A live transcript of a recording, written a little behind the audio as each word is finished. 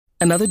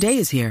Another day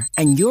is here,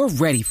 and you're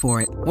ready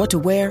for it. What to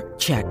wear?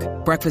 Check.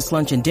 Breakfast,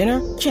 lunch, and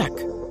dinner? Check.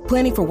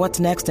 Planning for what's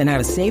next and how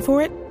to save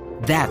for it?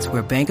 That's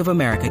where Bank of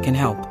America can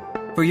help.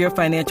 For your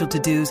financial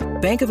to-dos,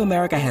 Bank of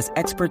America has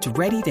experts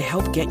ready to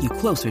help get you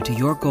closer to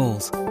your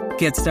goals.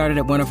 Get started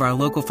at one of our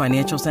local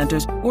financial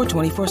centers or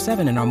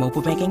 24/7 in our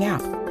mobile banking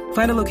app.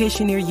 Find a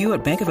location near you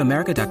at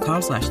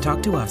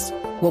bankofamerica.com/talktous.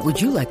 What would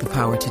you like the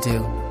power to do?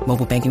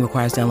 Mobile banking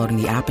requires downloading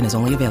the app and is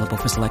only available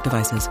for select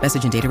devices.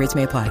 Message and data rates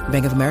may apply.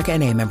 Bank of America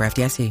N.A., member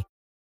FDIC.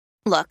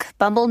 Look,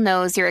 Bumble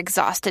knows you're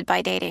exhausted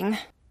by dating.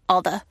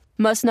 All the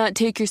must not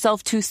take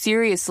yourself too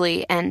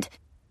seriously and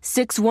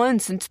 6'1"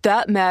 since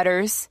that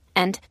matters.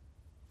 And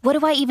what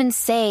do I even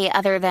say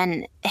other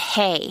than,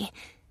 hey?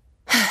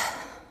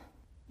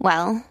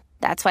 Well,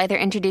 that's why they're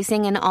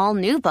introducing an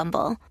all-new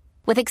Bumble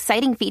with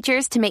exciting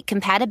features to make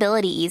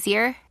compatibility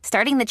easier,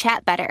 starting the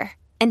chat better,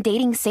 and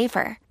dating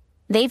safer.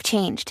 They've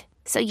changed,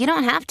 so you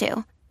don't have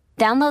to.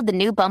 Download the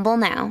new Bumble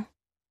now.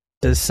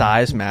 Does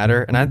size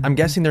matter? And I'm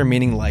guessing they're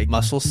meaning like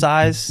muscle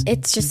size.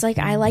 It's just like,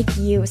 I like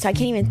you, so I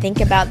can't even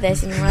think about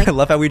this. And we're like, I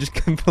love how we just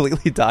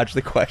completely dodged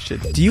the question.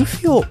 Do you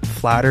feel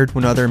flattered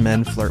when other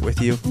men flirt with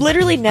you?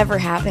 Literally never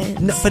happens.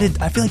 No, but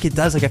I feel like it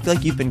does. Like, I feel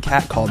like you've been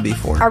catcalled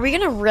before. Are we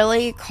going to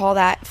really call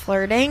that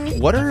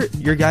flirting? What are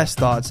your guys'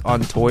 thoughts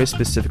on toys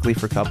specifically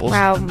for couples?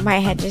 Wow, my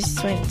head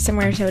just went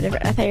somewhere so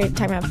different. I thought you were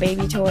talking about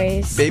baby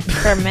toys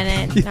for a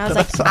minute. And I was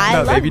like,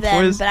 I love them,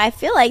 toys? But I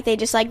feel like they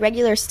just like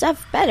regular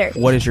stuff better.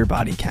 What is your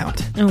body count?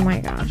 Oh my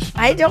gosh.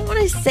 I don't want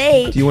to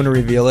say. Do you want to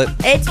reveal it?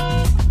 It's...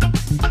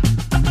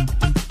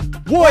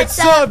 What's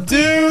up,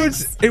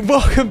 dudes? And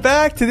welcome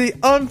back to the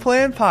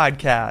Unplanned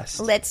Podcast.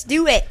 Let's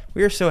do it.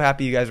 We are so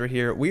happy you guys were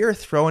here. We are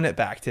throwing it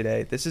back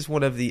today. This is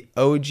one of the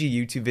OG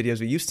YouTube videos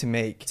we used to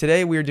make.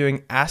 Today we are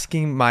doing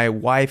asking my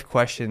wife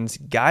questions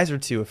guys are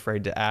too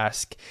afraid to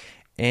ask.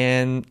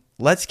 And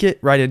let's get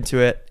right into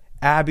it.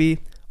 Abby,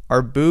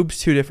 are boobs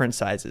two different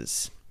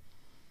sizes?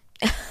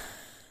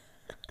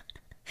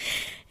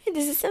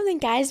 This is something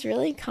guys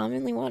really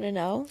commonly want to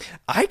know.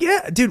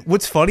 Dude,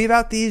 what's funny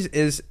about these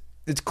is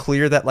it's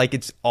clear that like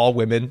it's all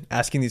women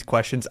asking these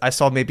questions. I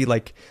saw maybe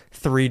like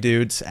 3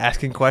 dudes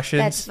asking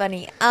questions. That's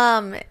funny.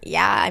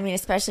 Yeah, I mean,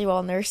 especially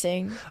while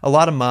nursing. A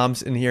lot of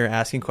moms in here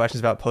asking questions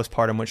about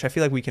postpartum, which I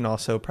feel like we can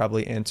also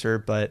probably answer.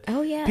 But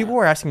people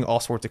were asking all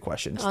sorts of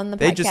questions on the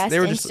podcast,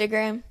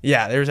 Instagram.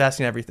 Yeah, they were just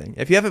asking everything.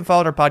 If you haven't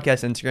followed our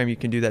podcast Instagram, you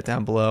can do that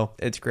down below.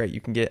 It's great. You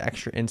can get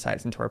extra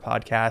insights into our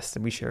podcast,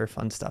 and we share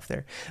fun stuff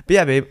there. But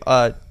yeah, babe,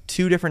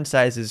 2 different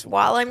sizes.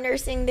 While I'm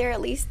nursing, they're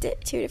at least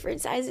 2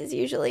 different sizes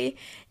usually,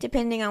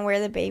 depending on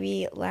where the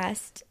baby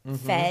last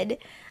fed.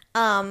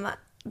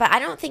 But I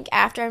don't think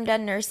after I'm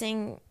done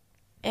nursing,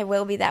 it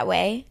will be that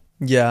way.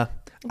 Yeah.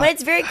 But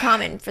it's very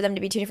common for them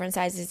to be 2 different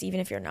sizes, even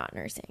if you're not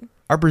nursing.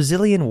 Are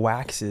Brazilian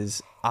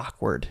waxes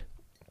awkward?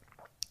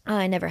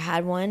 I never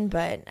had one,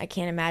 but I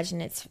can't imagine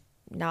it's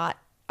not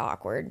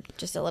awkward,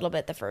 just a little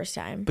bit the first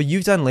time. But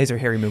you've done laser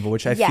hair removal,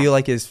 which I feel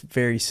like is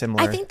very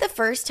similar. I think the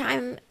first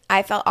time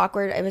I felt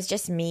awkward, it was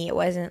just me. It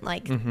wasn't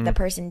like the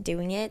person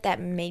doing it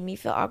that made me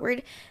feel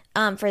awkward.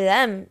 For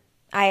them,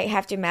 I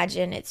have to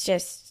imagine it's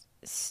just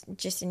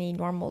any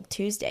normal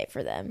Tuesday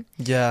for them.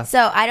 Yeah.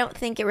 So I don't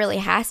think it really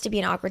has to be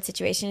an awkward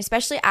situation,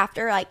 especially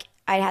after like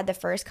I had the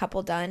first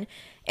couple done.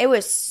 It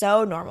was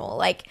so normal.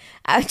 Like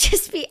I would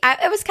just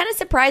I was kind of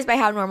surprised by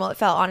how normal it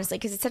felt, honestly,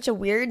 because it's such a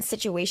weird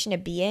situation to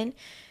be in.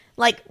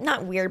 Like,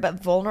 not weird,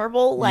 but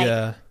vulnerable.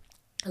 Like,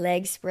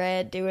 legs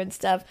spread, doing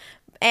stuff.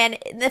 And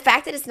the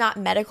fact that it's not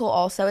medical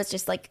also, it's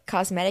just, like,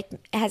 cosmetic,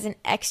 has an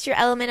extra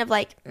element of,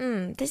 like,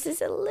 this is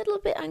a little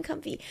bit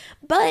uncomfy.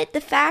 But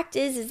the fact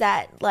is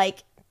that,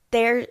 like,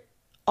 they're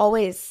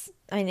always,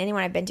 I mean,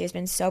 anyone I've been to has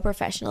been so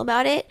professional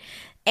about it.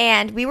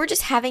 And we were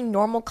just having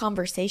normal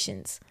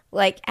conversations.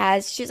 Like,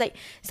 as she was like,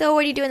 so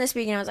what are you doing this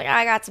weekend? I was like,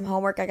 I got some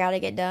homework I got to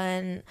get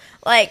done.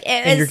 Like,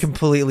 and you're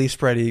completely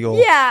spread eagle.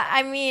 Yeah,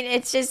 I mean,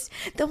 it's just,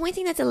 the only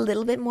thing that's a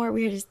little bit more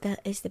weird is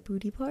the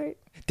booty part.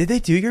 Did they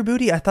do your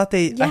booty? I thought,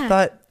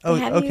 okay.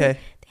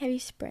 They have you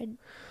spread.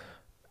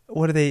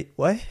 What?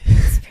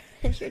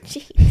 Spread your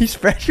cheeks. You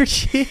spread your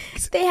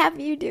cheeks? They have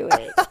you do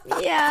it.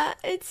 Yeah,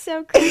 it's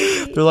so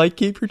crazy. They're like,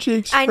 keep your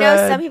cheeks spread. I know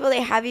some people,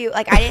 they have you,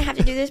 like, I didn't have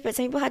to do this, but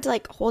some people had to,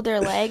 like, hold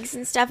their legs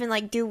and stuff and,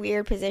 like, do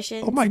weird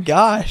positions. Oh, my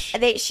gosh.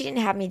 She didn't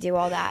have me do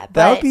all that.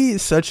 That would be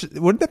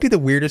wouldn't that be the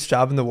weirdest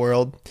job in the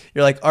world?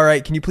 You're like, all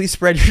right, can you please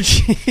spread your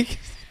cheeks?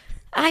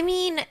 I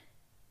mean,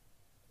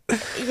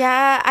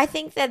 yeah, I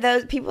think that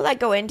those people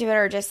that go into it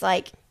are just,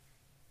 like,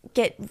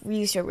 get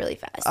used to it really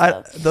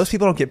fast. Those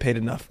people don't get paid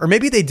enough. Or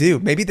maybe they do.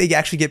 Maybe they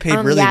actually get paid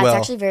really well. Yeah, it's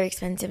actually very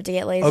expensive to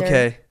get laser.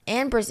 Okay.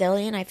 And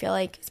Brazilian, I feel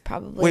like, is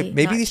probably Wait,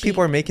 maybe these cheap.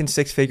 people are making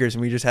 6 figures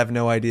and we just have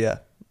no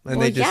idea.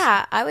 And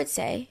yeah, I would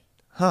say.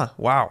 Huh,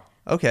 wow.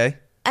 Okay.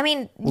 I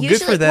mean, well, usually,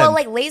 good for them.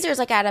 like lasers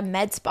like at a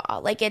med spa.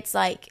 Like, it's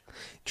like...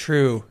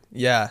 True,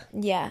 yeah.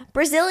 Yeah.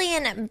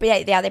 Brazilian,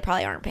 yeah, they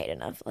probably aren't paid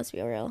enough. Let's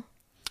be real.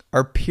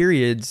 Are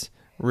periods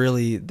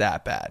really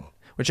that bad?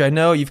 which I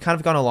know you've kind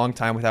of gone a long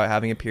time without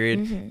having a period.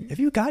 Mm-hmm. Have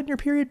you gotten your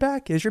period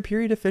back? Is your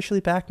period officially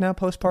back now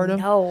postpartum?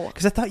 No.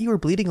 Because I thought you were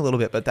bleeding a little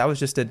bit, but that was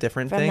just a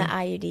different From thing. the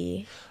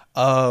IUD.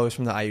 Oh, it's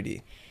from the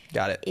IUD.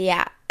 Got it.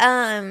 Yeah.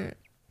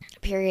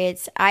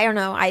 Periods. I don't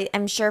know.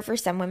 I'm sure for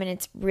some women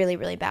it's really,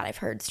 really bad. I've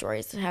heard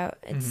stories of how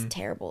it's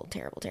terrible,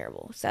 terrible,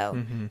 terrible.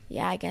 So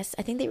yeah, I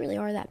think they really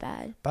are that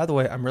bad. By the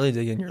way, I'm really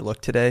digging your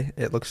look today.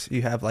 It looks,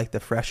 you have like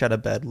the fresh out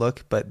of bed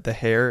look, but the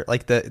hair,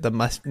 like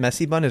the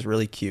messy bun is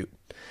really cute.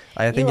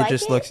 I think it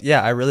just looks,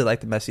 yeah, I really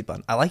like the messy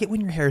bun. I like it when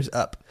your hair's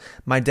up.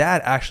 My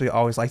dad actually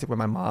always liked it when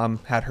my mom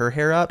had her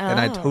hair up, and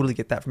I totally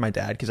get that from my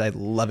dad because I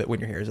love it when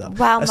your hair's up.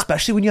 Wow,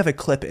 especially when you have a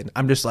clip in.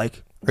 I'm just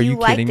like, are you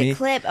kidding me? You like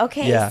the clip?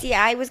 Okay, yeah. See,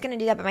 I was gonna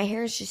do that, but my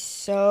hair is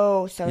just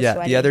so yeah,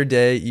 sweaty. the other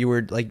day you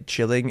were like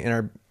chilling in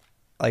our,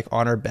 like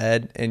on our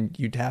bed, and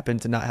you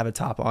happened to not have a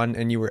top on,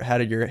 and you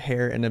had your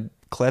hair in a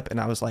clip, and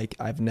I was like,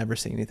 I've never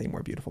seen anything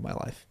more beautiful in my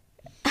life.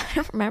 I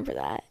don't remember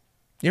that.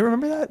 You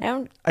remember that? I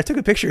don't. I took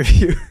a picture of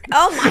you.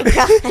 Oh my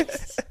gosh.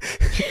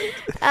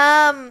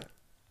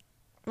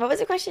 What was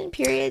the question?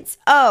 Periods?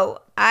 Oh,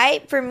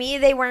 for me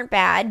they weren't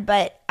bad,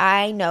 but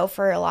I know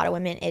for a lot of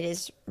women it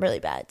is really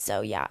bad.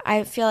 So yeah,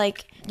 I feel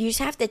like you just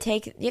have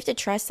to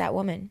trust that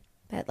woman,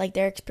 that like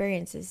their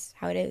experience is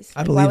how it is.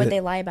 I believe Why would it.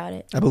 they lie about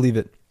it? I believe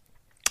it.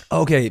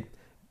 Okay,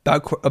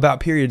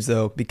 about periods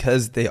though,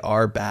 because they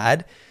are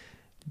bad.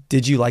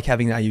 Did you like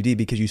having an IUD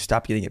because you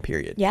stopped getting a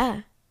period?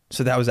 Yeah.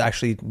 So that was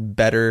actually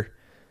better.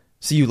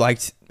 So you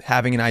liked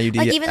having an IUD,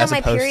 like even though as my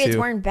opposed periods to,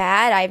 weren't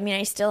bad, I mean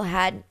I still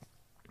had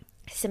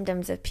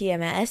symptoms of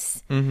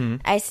PMS.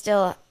 I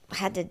still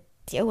had to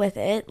deal with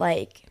it.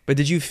 Like, but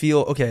did you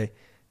feel okay?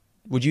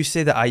 Would you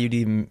say the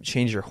IUD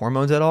changed your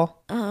hormones at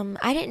all?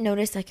 I didn't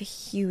notice like a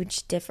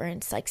huge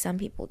difference like some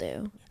people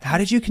do. How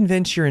did you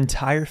convince your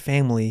entire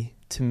family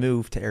to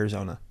move to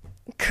Arizona?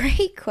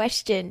 Great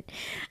question.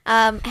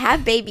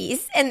 Have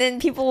babies and then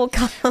people will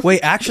come. Wait,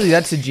 actually,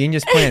 that's a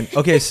genius plan.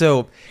 Okay,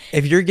 so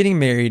if you're getting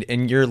married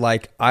and you're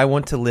like, I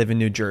want to live in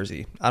New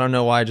Jersey. I don't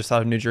know why I just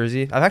thought of New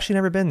Jersey. I've actually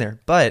never been there.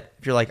 But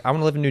if you're like, I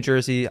want to live in New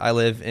Jersey. I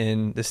live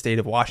in the state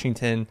of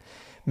Washington.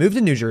 Move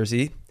to New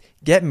Jersey,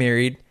 get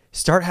married,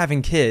 start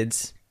having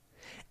kids,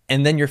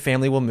 and then your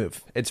family will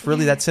move. It's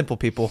really that simple,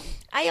 people.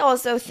 I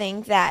also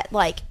think that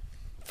like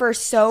for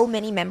so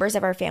many members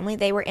of our family,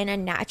 they were in a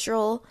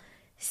natural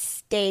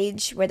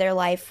stage where their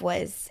life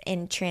was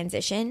in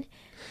transition.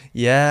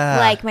 Yeah.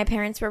 Like my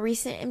parents were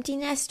recent empty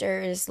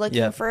nesters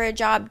looking for a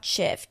job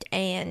shift,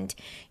 and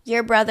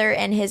your brother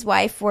and his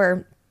wife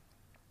were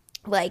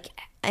like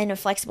in a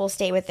flexible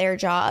state with their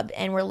job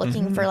and were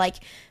looking for like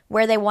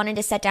where they wanted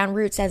to set down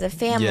roots as a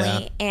family.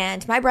 Yeah.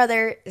 And my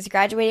brother is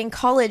graduating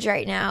college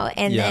right now,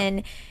 and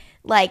then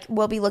like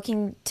we'll be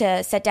looking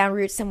to set down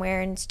roots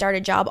somewhere and start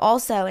a job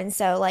also. And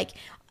so like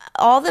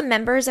all the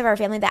members of our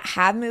family that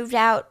have moved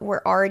out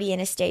were already in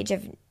a stage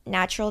of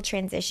natural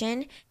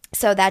transition.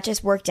 So that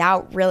just worked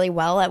out really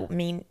well. I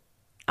mean,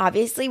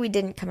 obviously we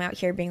didn't come out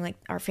here being like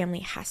our family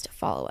has to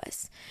follow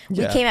us.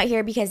 Yeah. We came out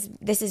here because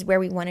this is where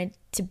we wanted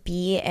to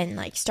be and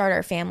like start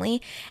our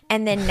family.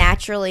 And then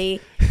naturally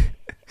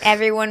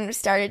everyone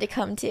started to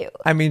come too.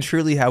 I mean,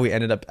 truly how we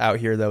ended up out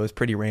here though is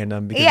pretty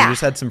random because we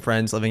just had some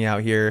friends living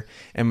out here,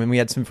 and when we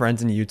had some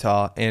friends in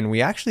Utah, and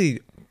we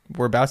actually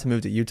were about to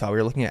move to Utah. We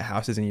were looking at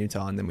houses in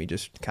Utah, and then we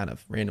just kind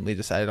of randomly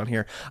decided on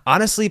here.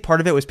 Honestly,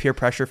 part of it was peer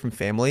pressure from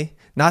family.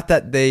 Not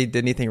that they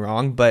did anything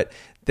wrong, but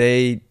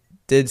they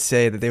did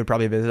say that they would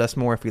probably visit us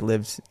more if we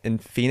lived in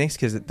Phoenix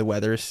because the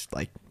weather's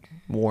like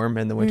warm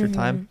in the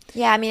wintertime.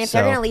 Yeah, I mean, if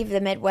they're going to leave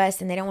the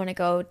Midwest and they don't want to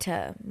go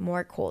to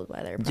more cold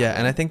weather. Probably. Yeah,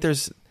 and I think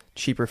there's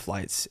cheaper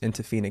flights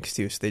into Phoenix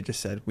too, so they just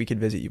said we could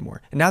visit you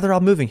more, and now they're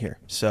all moving here.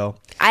 So,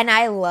 and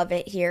I love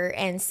it here,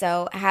 and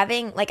so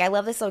having like I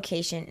love this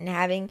location and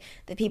having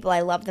the people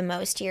I love the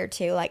most here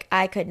too, like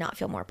I could not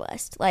feel more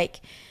blessed.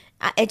 Like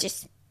it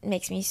just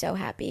makes me so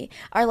happy.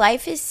 Our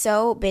life is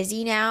so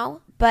busy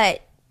now,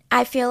 but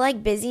I feel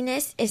like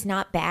busyness is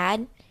not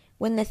bad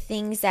when the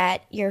things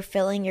that you're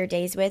filling your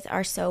days with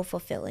are so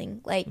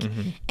fulfilling. Like,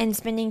 and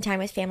spending time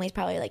with family is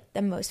probably like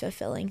the most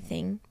fulfilling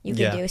thing you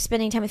can do.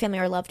 Spending time with family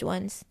or loved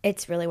ones.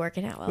 It's really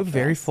working out well. We have a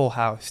very full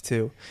house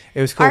too.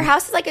 It was cool. Our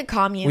house is like a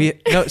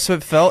commune. So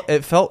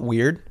it felt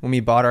weird when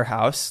we bought our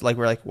house. Like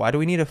we're like, why do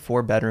we need a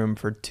 4-bedroom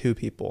for 2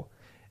 people?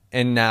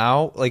 And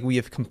now like we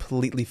have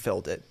completely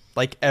filled it.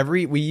 Like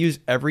we use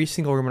every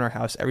single room in our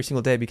house every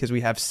single day because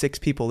we have 6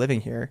 people living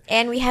here.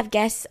 And we have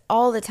guests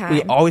all the time.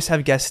 We always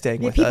have guests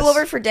staying with us. People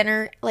over for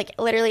dinner, like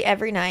literally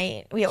every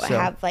night. We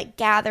have like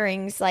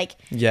gatherings. Like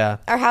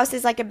our house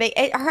is like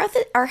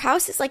our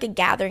house is like a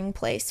gathering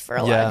place for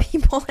a lot of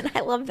people, and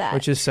I love that.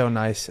 Which is so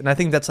nice, and I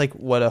think that's like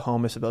what a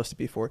home is supposed to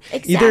be for.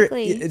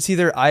 Exactly.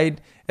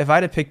 If I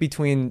had to pick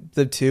between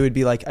the two, it'd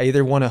be like I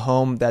either want a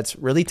home that's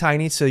really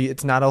tiny, so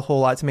it's not a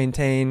whole lot to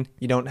maintain.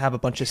 You don't have a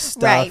bunch of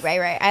stuff.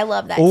 Right. I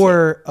love that.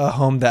 Or a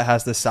home that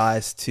has the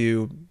size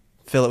to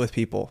fill it with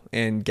people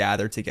and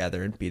gather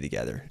together and be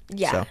together.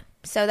 Yeah.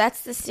 So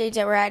that's the stage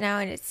that we're at now,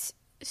 and it's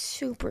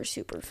super,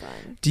 super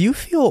fun. Do you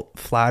feel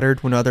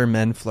flattered when other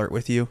men flirt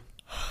with you?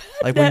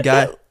 Like when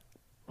guys...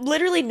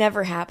 literally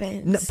never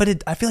happens. No,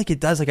 but I feel like it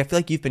does. Like, I feel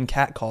like you've been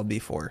catcalled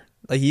before.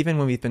 Like, even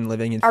when we've been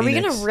living in Are Phoenix.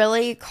 we going to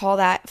really call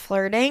that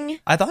flirting?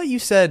 I thought you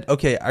said,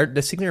 okay, I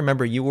distinctly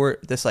remember you wore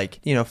this, like,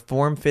 you know,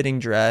 form-fitting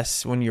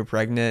dress when you were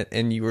pregnant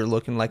and you were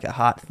looking like a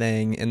hot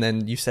thing. And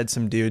then you said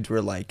some dudes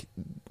were, like,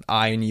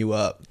 eyeing you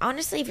up.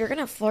 Honestly, if you're going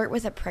to flirt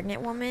with a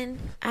pregnant woman,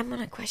 I'm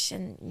going to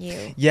question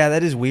you. Yeah,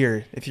 that is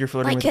weird if you're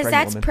flirting with a Because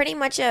pregnant that's woman. pretty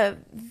much a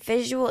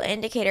visual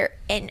indicator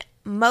in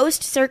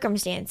most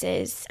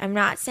circumstances. I'm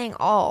not saying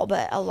all,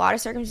 but a lot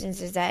of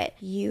circumstances that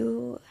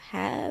you're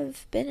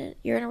in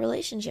a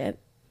relationship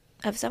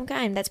of some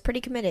kind that's pretty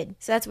committed.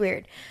 So that's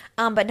weird.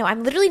 But no,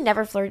 I'm literally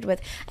never flirted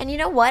with. And you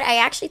know what? I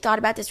actually thought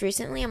about this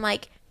recently. I'm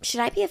like,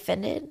 should I be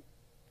offended?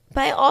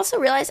 But I also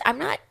realized I'm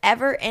not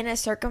ever in a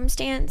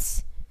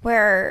circumstance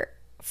where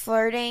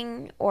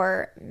flirting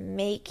or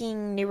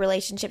making new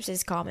relationships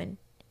is common.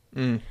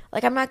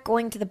 Like, I'm not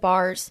going to the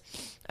bars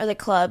or the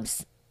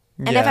clubs.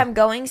 And if Yeah. I'm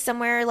going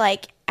somewhere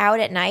like out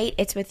at night,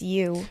 it's with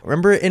you.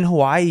 Remember in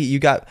Hawaii, you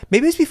got,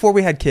 maybe it's before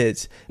we had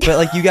kids, but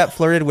like you got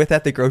flirted with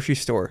at the grocery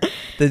store,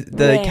 the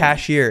When?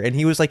 cashier, and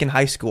he was like in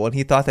high school and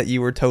he thought that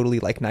you were totally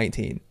like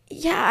 19.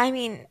 Yeah, I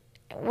mean,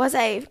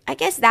 I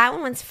guess that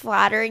one was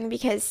flattering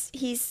because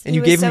And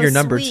you gave him your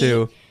number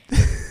too.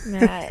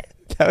 Matt,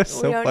 That was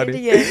so we don't funny. need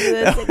to get into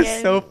this That was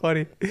again. so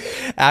funny.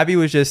 Abby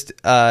was just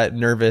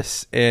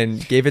nervous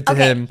and gave it to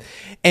Okay. him.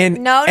 And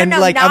No, and not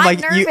like I'm like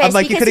nervous you, I'm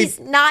like you because could he's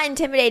not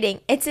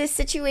intimidating. It's a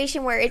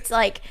situation where it's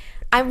like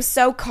I'm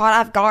so caught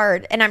off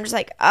guard and I'm just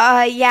like,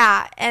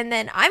 yeah. And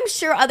then I'm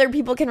sure other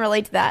people can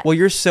relate to that. Well,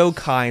 you're so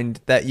kind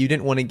that you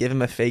didn't want to give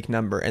him a fake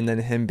number and then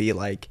him be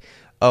like,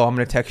 "Oh, I'm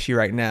gonna text you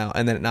right now,"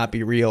 and then it not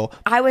be real.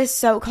 I was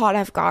so caught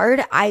off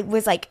guard. I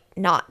was like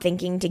not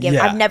thinking to give.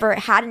 Yeah. I've never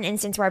had an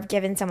instance where I've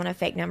given someone a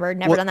fake number.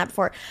 Never Well, done that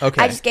before. okay.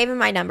 I just gave him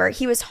my number.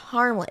 He was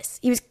harmless.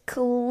 He was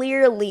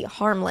clearly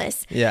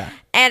harmless. Yeah.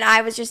 And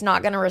I was just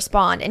not going to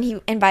respond. And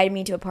he invited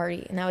me to a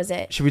party, and that was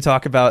it. Should we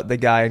talk about the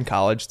guy in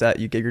college that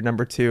you gave your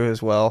number to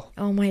as well?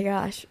 Oh my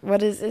gosh.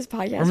 What is this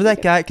podcast? Remember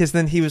that guy? Because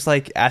then he was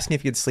like asking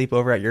if you could sleep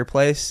over at your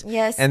place.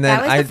 Yes. And then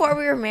that was before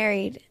we were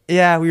married.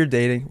 Yeah, we were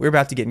dating. We were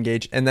about to get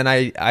engaged. And then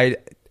I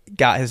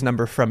got his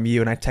number from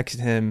you and I texted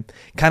him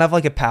kind of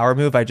like a power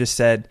move. I just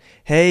said,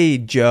 "Hey,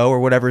 Joe,"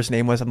 or whatever his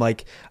name was. I'm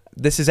like,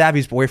 "This is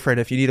Abby's boyfriend.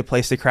 If you need a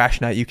place to crash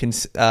tonight, you can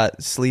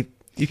sleep.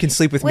 You can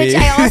sleep with Which me."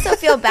 I also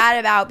feel bad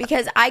about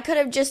because I could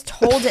have just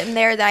told him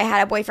there that I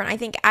had a boyfriend. I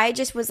think I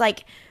just was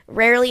like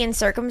rarely in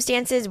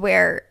circumstances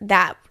where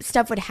that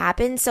stuff would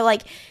happen. So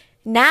like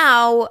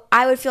now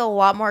I would feel a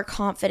lot more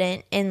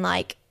confident in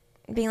like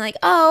being like,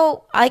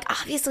 oh, like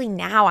obviously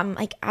now I'm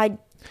like, I'd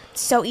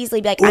so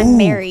easily be like, I'm Ooh,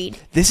 married.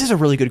 This is a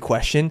really good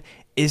question.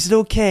 Is it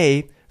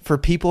okay for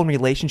people in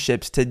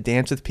relationships to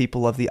dance with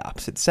people of the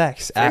opposite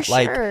sex at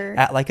sure.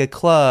 like a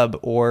club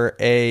or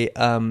a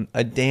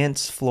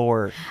dance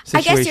floor I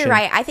situation? guess you're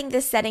right. I think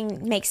this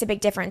setting makes a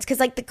big difference because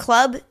like the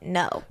club,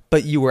 no.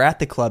 But you were at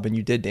the club and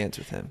you did dance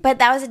with him. But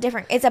that was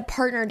it's a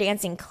partner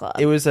dancing club.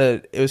 It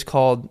was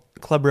called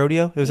Club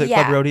Rodeo. It was at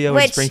Yeah, Club Rodeo in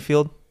which-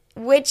 Springfield.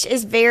 Which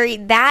is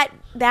that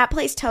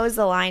place toes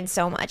the line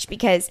so much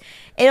because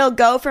it'll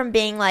go from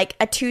being like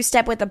a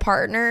two-step with a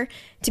partner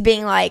to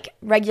being like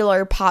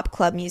regular pop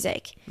club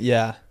music.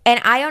 Yeah. And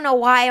I don't know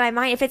why in my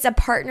mind, if it's a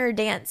partner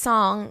dance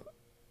song,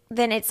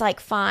 then it's like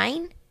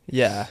fine.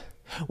 Yeah.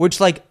 Which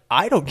like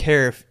I don't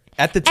care if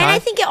at the time. And I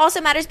think it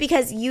also matters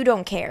because you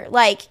don't care.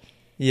 Like,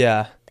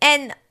 yeah.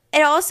 and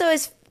it also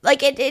is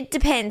like, it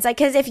depends. Like,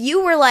 because if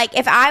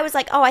I was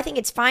like, oh, I think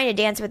it's fine to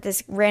dance with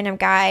this random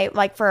guy,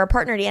 like for a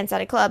partner dance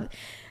at a club.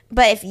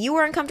 But if you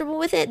were uncomfortable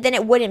with it, then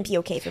it wouldn't be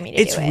okay for me to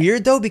do it. It's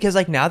weird though because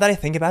like now that I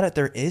think about it,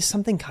 there is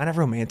something kind of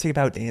romantic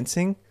about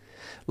dancing.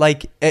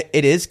 Like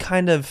it is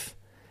kind of,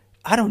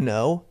 I don't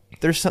know.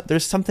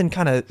 There's something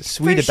kind of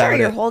sweet For sure, about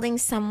you're it. holding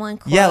someone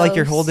close. Yeah, like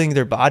you're holding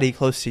their body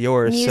close to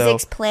yours.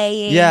 Music's so,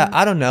 playing. Yeah,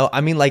 I don't know.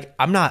 I mean, like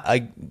I'm not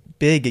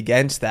big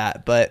against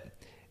that, but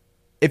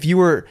if you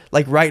were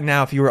like right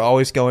now, if you were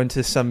always going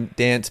to some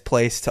dance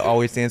place to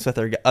always dance with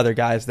other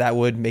guys, that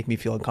would make me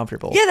feel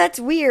uncomfortable. Yeah, that's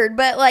weird.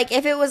 But like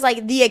if it was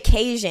like the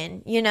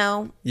occasion, you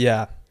know.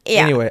 Yeah.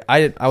 Yeah. Anyway,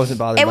 I wasn't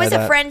bothered by It was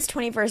that. a friend's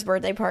 21st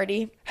birthday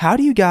party. How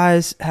do you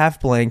guys have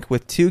blank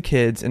with 2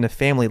 kids and a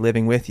family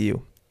living with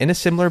you? In a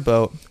similar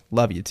boat,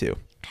 love you too.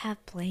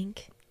 Have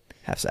blank.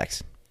 Have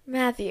sex.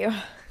 Matthew.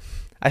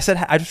 I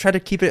said, I just tried to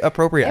keep it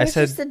appropriate. It I was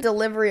said, just the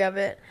delivery of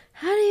it.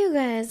 How do you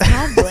guys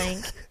have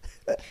blank?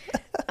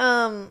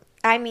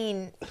 I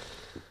mean,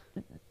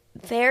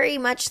 very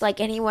much like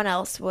anyone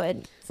else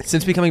would.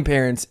 since becoming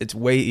parents, it's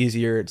way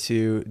easier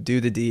to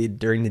do the deed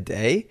during the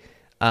day.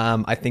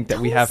 I think that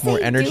we Don't have more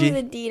say energy Do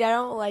the deed. I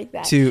don't like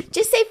that. to-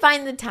 Just say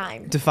find the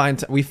time. to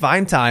find. We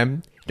find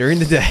time during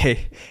the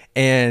day,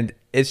 and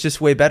it's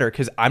just way better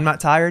because I'm not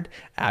tired.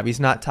 Abby's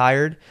not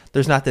tired.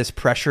 There's not this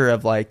pressure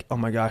of like, oh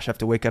my gosh, I have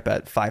to wake up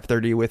at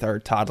 5:30 with our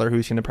toddler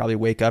who's going to probably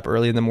wake up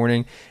early in the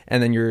morning,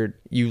 and then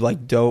you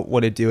like don't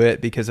want to do it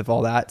because of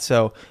all that.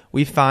 So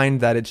we find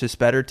that it's just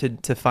better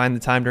to find the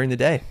time during the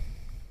day.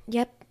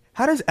 Yep.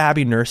 How does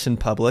Abby nurse in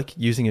public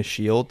using a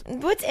shield?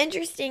 What's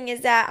interesting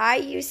is that I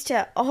used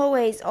to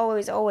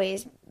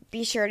always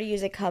be sure to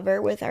use a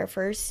cover with our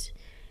first.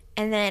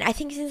 And then I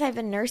think since I've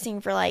been nursing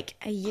for like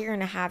a year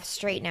and a half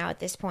straight now at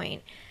this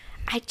point,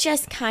 I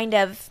just kind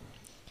of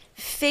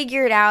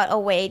figured out a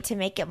way to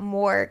make it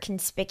more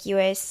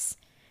conspicuous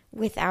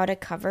without a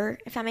cover,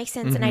 if that makes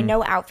sense. And I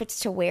know outfits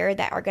to wear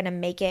that are going to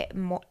make it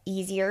more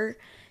easier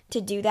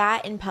to do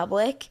that in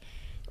public.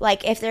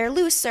 Like if they're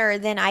looser,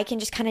 then I can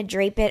just kind of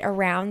drape it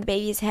around the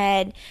baby's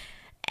head.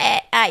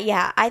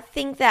 Yeah, I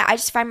think that I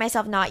just find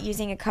myself not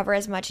using a cover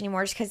as much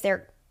anymore just because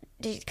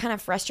they kind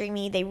of frustrate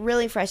me. They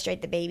really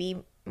frustrate the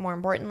baby, more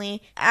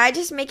importantly. I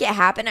just make it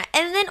happen.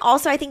 And then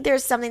also I think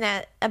there's something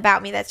that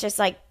about me that's just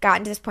like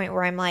gotten to this point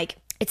where I'm like,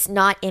 it's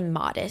not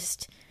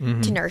immodest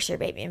to nurse your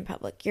baby in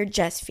public. You're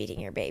just feeding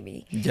your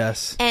baby.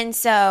 Yes. And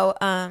so,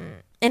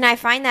 and I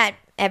find that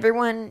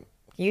everyone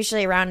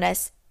usually around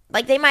us,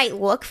 like they might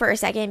look for a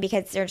second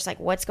because they're just like,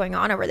 what's going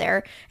on over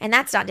there? And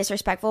that's not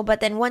disrespectful.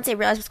 But then once they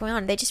realize what's going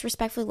on, they just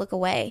respectfully look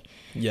away.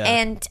 Yeah.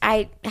 And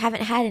I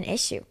haven't had an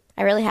issue.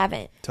 I really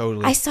haven't.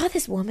 Totally. I saw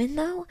this woman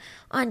though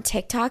on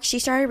TikTok. She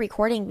started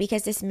recording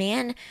because this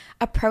man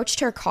approached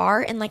her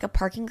car in like a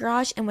parking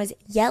garage and was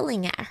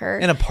yelling at her.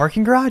 In a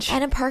parking garage?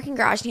 In a parking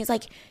garage. And he's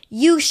like,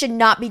 you should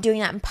not be doing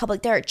that in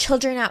public. There are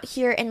children out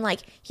here. And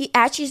like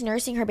as she's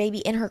nursing her baby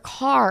in her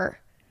car.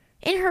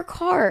 In her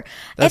car.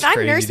 That's if I'm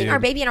crazy, nursing dude. our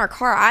baby in our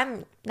car,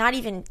 I'm not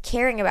even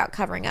caring about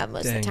covering up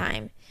most of the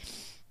time.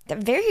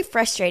 Very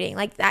frustrating.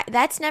 Like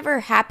that's never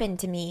happened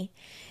to me.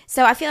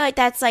 So I feel like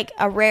that's like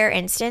a rare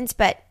instance,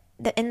 but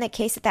in the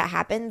case that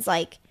happens,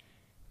 like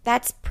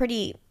that's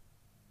pretty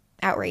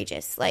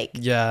outrageous. Like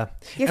yeah,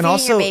 you're and feeding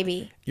also, your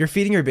baby. You're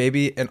feeding your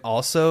baby, and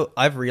also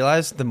I've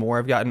realized the more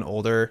I've gotten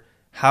older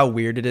how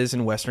weird it is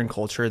in Western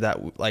culture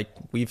that like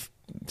we've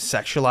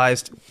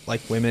sexualized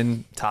like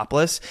women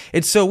topless.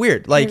 It's so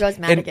weird. Like Here goes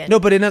Madigan. no,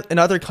 but in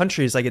other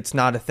countries like it's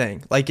not a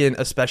thing. Like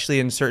especially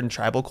in certain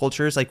tribal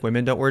cultures, like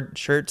women don't wear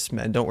shirts,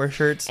 men don't wear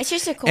shirts. It's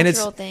just a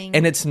cultural thing,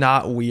 and it's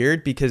not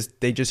weird because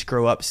they just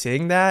grow up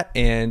seeing that.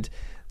 And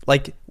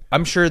like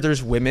I'm sure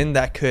there's women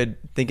that could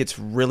think it's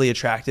really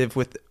attractive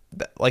with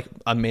like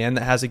a man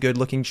that has a good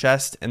looking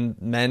chest, and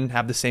men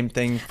have the same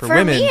thing for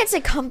women. For me, it's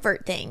a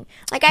comfort thing.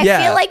 Like I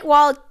feel like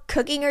while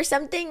cooking or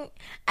something,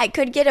 I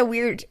could get a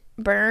weird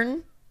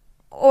burn.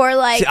 Or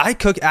like, see, I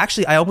cook.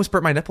 Actually, I almost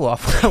burnt my nipple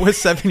off when I was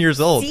 7 years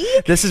old.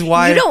 See? This is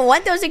why you don't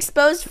want those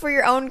exposed for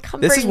your own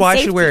comfort. This is why and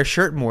I should wear a safety.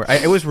 shirt more.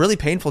 It was really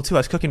painful too. I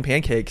was cooking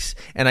pancakes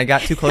and I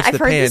got too close to I've the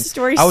heard pan. this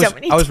story I was so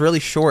many I was really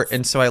short,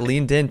 and so I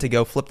leaned in to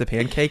go flip the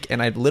pancake,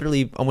 and I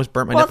literally almost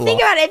burnt my nipple off. Well,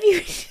 think about it.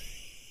 If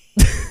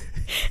you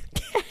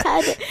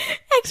had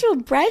actual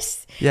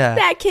breasts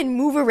that can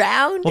move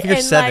around, well, if you're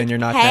and 7, like you're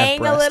not gonna have hang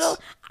a breasts. little.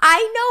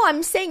 I know.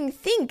 I'm saying,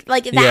 think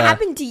like that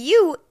happened to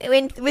you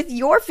with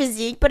your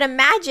physique, but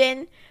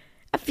imagine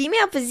a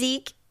female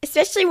physique,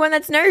 especially one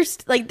that's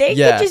nursed. Like they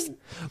could just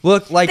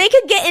look like they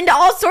could get into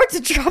all sorts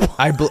of trouble.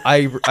 I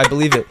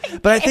believe it,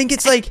 but I think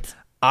it's like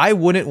I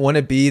wouldn't want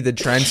to be the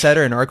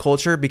trendsetter in our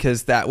culture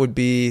because that would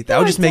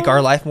just make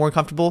our life more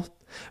comfortable.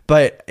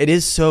 But it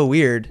is so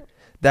weird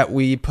that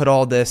we put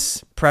all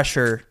this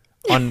pressure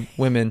on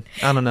women.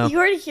 I don't know. You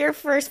heard it here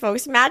first,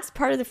 folks. Matt's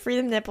part of the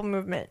Freedom Nipple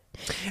movement.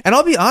 And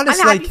I'll be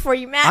honest, I'm like, happy for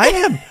you, Matt.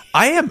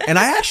 I am. And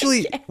I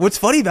actually, what's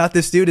funny about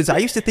this dude is I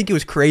used to think it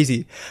was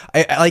crazy.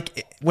 I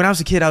like when I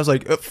was a kid, I was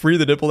like, free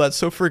the nipple. That's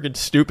so freaking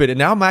stupid. And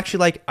now I'm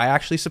actually like, I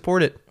actually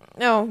support it.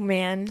 Oh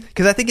man.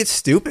 Because I think it's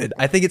stupid.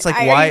 I think it's like,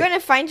 Are why? you going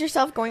to find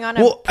yourself going on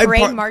a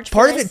parade march for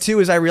part of this? it too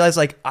is I realized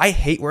like I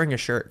hate wearing a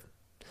shirt.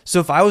 So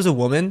if I was a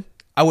woman,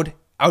 I would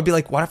be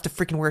like, why do I have to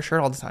freaking wear a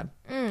shirt all the time?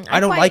 I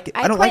don't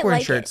like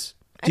wearing shirts.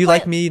 Do you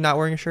like me not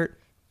wearing a shirt?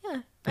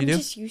 Yeah. I'm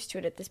just used to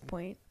it at this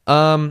point.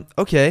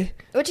 Okay.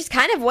 Which is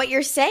kind of what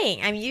you're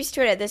saying. I'm used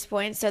to it at this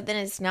point, so then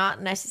it's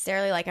not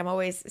necessarily like I'm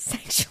always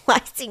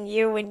sexualizing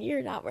you when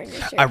you're not wearing a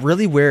shirt. I've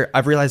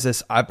realized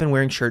this. I've been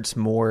wearing shirts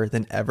more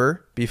than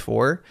ever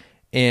before,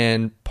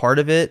 and part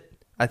of it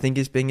I think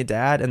is being a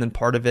dad, and then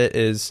part of it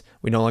is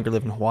we no longer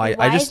live in Hawaii.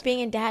 Why is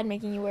being a dad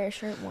making you wear a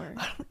shirt more?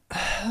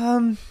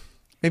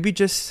 Maybe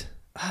just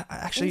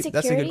actually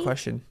that's a good Insecurity?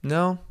 question.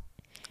 No.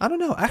 I don't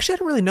know. Actually, I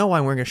don't really know why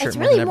I'm wearing a shirt. It's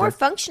more really than more ever.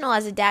 functional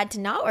as a dad to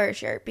not wear a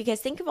shirt because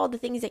think of all the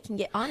things that can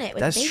get on it with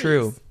That's babies.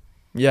 true.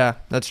 Yeah,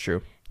 that's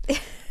true.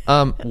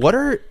 What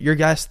are your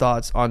guys'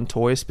 thoughts on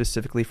toys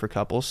specifically for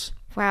couples?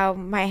 Wow,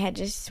 my head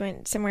just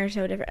went somewhere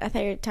so different. I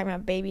thought you were talking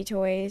about baby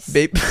toys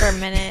Baby- for a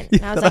minute. You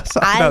And I was thought I was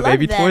like, talking I about love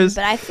baby them, toys?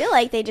 but I feel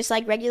like they just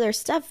like regular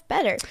stuff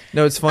better.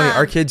 No, it's funny.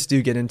 Our kids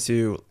do get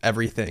into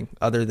everything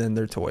other than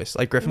their toys.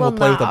 Like Griffin will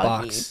play with a not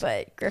box. Augie,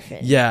 but Griffin.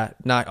 Yeah,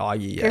 not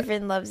Augie yet.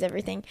 Griffin loves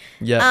everything.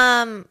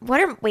 Yeah.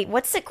 What are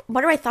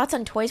my thoughts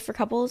on toys for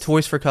couples?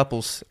 Toys for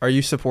couples. Are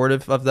you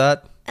supportive of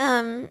that?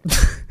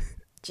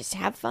 Just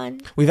have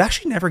fun. We've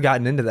actually never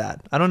gotten into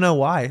that. I don't know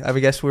why. I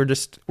guess we're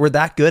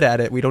that good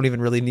at it. We don't even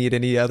really need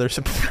any other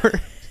support.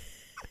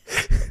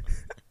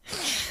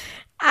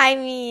 I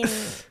mean,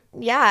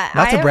 yeah.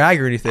 Not to brag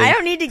or anything. I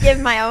don't need to give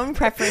my own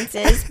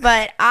preferences,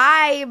 but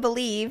I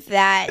believe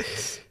that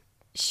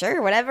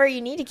Sure, whatever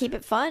you need to keep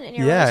it fun in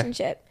your Yeah.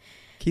 relationship.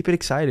 Keep it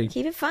exciting.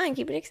 Keep it fun.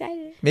 Keep it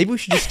excited. Maybe we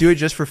should just do it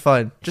just for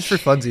fun. Just for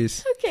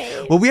funsies.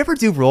 Okay. Will we ever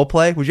do role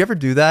play? Would you ever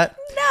do that?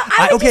 No,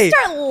 I would just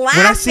start when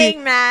I see-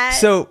 laughing, Matt.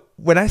 So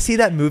when I see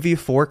that movie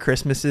Four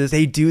Christmases,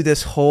 they do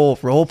this whole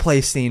role play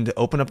scene to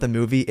open up the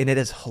movie, and it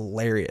is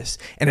hilarious.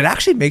 And it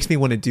actually makes me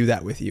want to do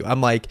that with you. I'm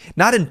like,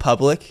 not in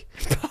public,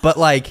 but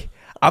like,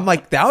 I'm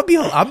like, that would be,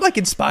 I'm like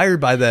inspired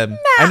by them.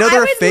 I know they're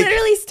would a fake,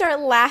 literally start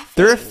laughing.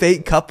 they're a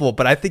fake couple,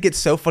 but I think it's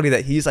so funny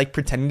that he's like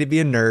pretending to be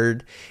a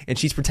nerd and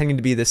she's pretending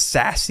to be this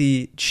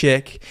sassy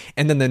chick.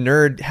 And then the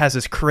nerd has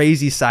this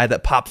crazy side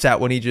that pops out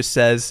when he just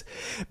says,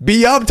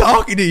 B, I'm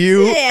talking to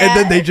you. Yeah. And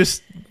then they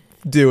just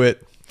do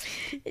it.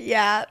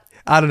 Yeah.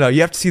 I don't know. You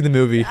have to see the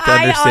movie to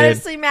I understand.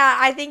 honestly, Matt,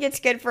 I think it's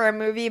good for a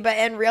movie, but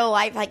in real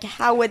life, like,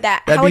 how would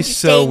that? That'd how be would you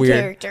so stay in weird.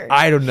 character?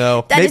 I don't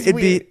know. That Maybe is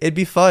weird. it'd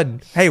be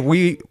fun. Hey,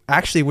 we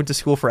actually went to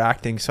school for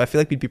acting, so I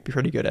feel like we'd be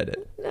pretty good at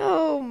it.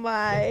 Oh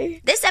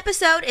my! This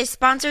episode is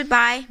sponsored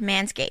by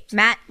Manscaped.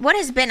 Matt, what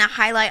has been a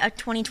highlight of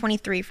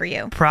 2023 for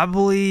you?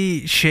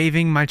 Probably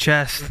shaving my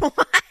chest.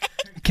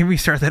 Can we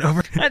start that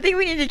over? I think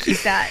we need to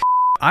keep that.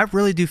 I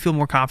really do feel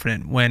more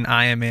confident when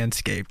I am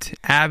manscaped.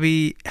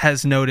 Abby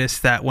has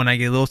noticed that when I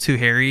get a little too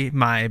hairy,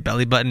 my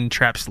belly button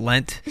traps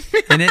lint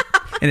in it,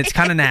 and it's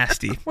kind of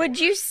nasty. Would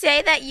you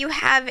say that you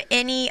have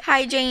any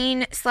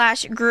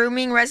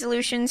hygiene/grooming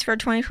resolutions for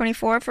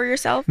 2024 for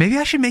yourself? Maybe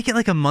I should make it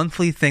like a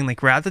monthly thing,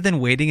 like rather than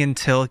waiting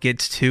until it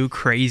gets too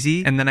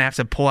crazy and then I have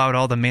to pull out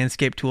all the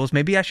Manscaped tools.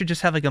 Maybe I should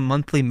just have like a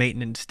monthly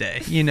maintenance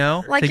day, you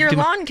know? Like your do-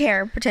 lawn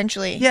care,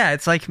 potentially. Yeah,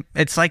 it's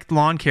like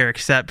lawn care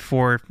except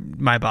for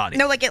my body.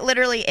 No, like it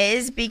literally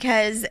is,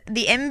 because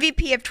the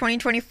MVP of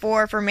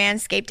 2024 for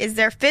Manscaped is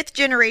their 5th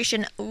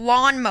generation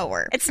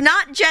lawnmower. It's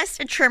not just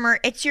a trimmer,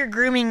 it's your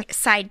grooming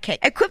sidekick.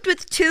 Equipped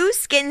with 2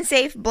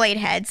 skin-safe blade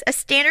heads, a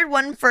standard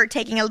one for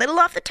taking a little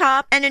off the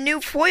top, and a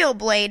new foil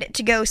blade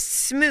to go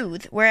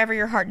smooth wherever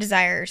your heart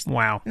desires.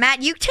 Wow.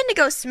 Matt, you tend to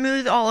go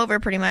smooth all over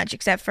pretty much,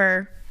 except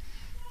for...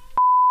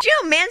 Do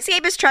you know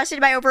Manscaped is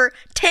trusted by over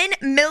 10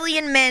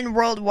 million men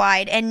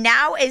worldwide, and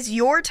now is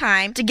your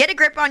time to get a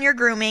grip on your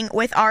grooming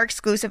with our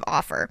exclusive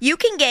offer. You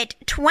can get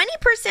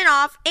 20%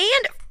 off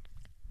and...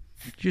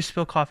 Did you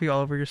spill coffee all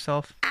over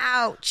yourself?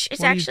 Ouch. It's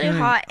What are you actually doing?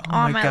 hot Oh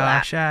on my my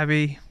gosh, lap.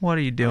 Abby, what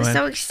are you doing? I'm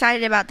so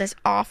excited about this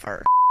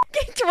offer.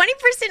 Get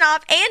 20%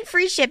 off and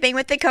free shipping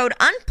with the code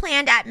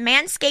UNPLANNED at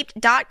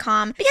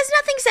manscaped.com, because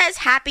nothing says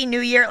Happy New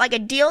Year like a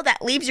deal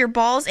that leaves your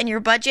balls and your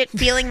budget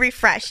feeling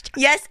refreshed.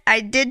 Yes, I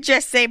did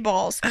just say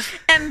balls.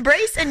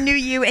 Embrace a new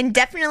you and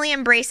definitely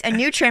embrace a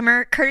new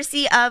trimmer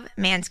courtesy of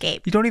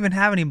Manscaped. You don't even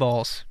have any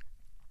balls.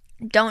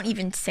 Don't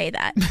even say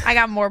that. I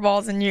got more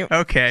balls than you.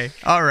 Okay.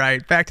 All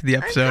right. Back to the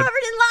I'm episode. covered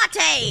in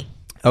latte.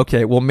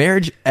 Okay, will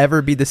marriage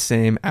ever be the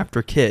same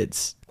after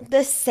kids?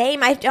 The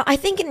same. I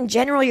think in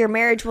general, your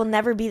marriage will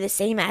never be the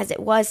same as it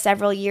was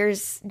several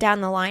years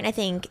down the line. I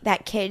think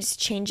that kids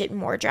change it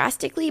more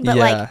drastically, but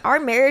Yeah. like our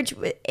marriage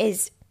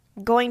is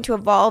going to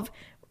evolve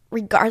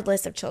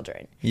regardless of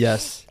children.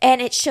 Yes.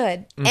 And it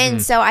should.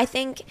 And so I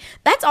think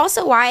that's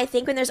also why I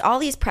think when there's all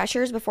these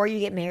pressures before you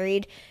get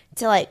married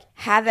to like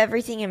have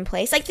everything in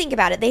place, like think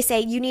about it. They say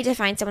you need to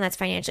find someone that's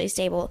financially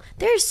stable.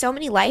 There's so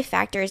many life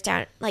factors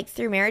down like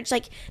through marriage.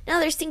 Like no,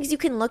 there's things you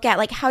can look at,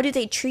 like how do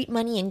they treat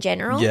money in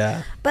general?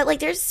 Yeah. But like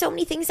there's so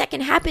many things that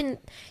can happen,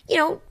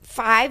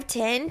 5,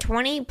 10,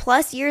 20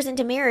 plus years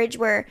into marriage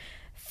where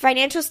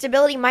financial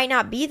stability might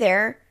not be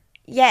there,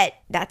 yet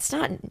that's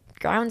not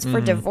grounds for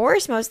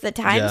divorce most of the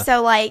time. Yeah.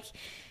 So like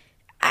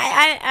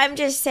I'm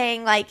just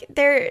saying like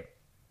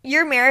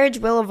your marriage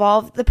will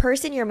evolve. The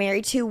person you're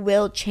married to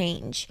will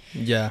change.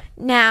 Yeah.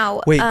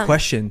 Now, Wait,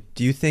 question.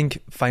 Do you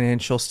think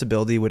financial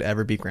stability would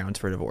ever be grounds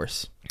for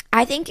divorce?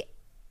 I think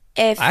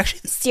if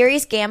Actually-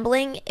 serious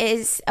gambling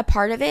is a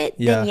part of it,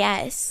 Yeah. then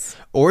yes.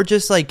 Or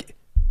just like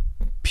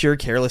pure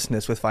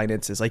carelessness with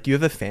finances? Like you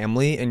have a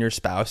family and your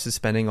spouse is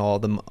spending all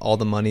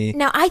the money.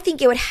 Now, I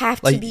think it would have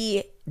to Like,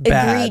 be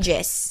bad.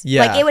 egregious.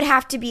 Yeah. Like, it would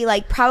have to be,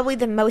 like, probably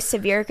the most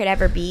severe it could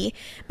ever be.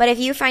 But if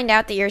you find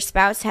out that your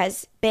spouse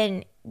has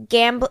been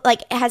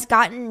has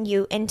gotten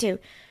you into,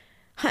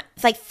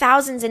 like,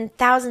 thousands and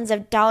thousands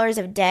of dollars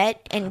of debt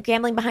and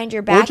gambling behind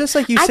your back, just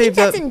like you I think saved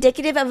that's up-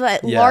 indicative of a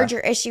Yeah. larger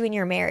issue in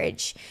your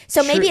marriage.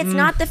 So maybe it's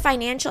not the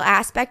financial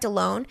aspect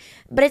alone,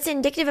 but it's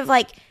indicative of,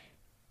 like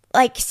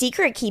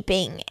secret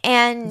keeping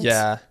and,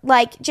 Yeah.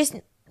 just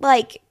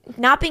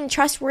not being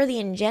trustworthy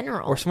in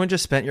general. Or someone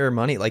just spent your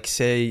money. Like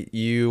say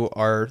you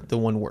are the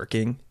one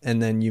working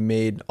and then you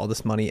made all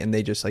this money and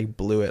they just like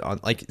blew it on,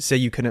 like say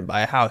you couldn't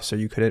buy a house or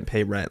you couldn't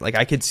pay rent. Like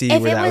I could see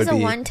If where it that was would a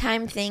be.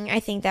 one-time thing, I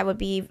think that would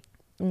be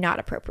not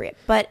appropriate.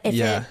 But if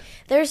Yeah.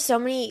 there's so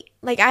many,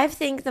 like I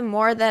think the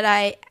more that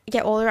I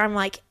get older, I'm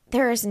like,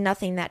 there is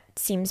nothing that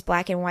seems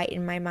black and white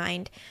in my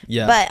mind.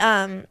 Yeah.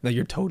 But No,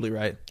 you're totally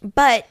right.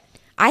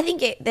 I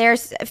think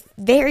there's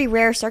very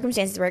rare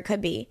circumstances where it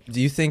could be. Do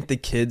you think the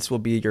kids will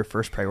be your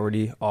first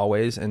priority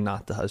always and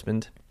not the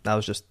husband? That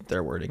was just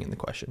their wording in the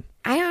question.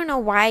 I don't know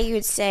why you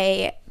would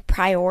say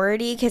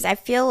priority, because I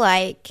feel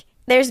like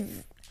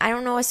I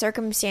don't know a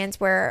circumstance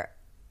where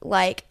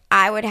like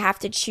I would have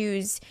to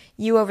choose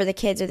you over the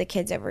kids or the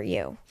kids over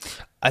you.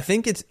 I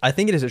think it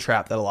is a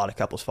trap that a lot of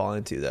couples fall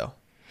into, though.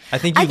 I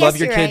think I you love guess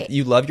your you're kid. right.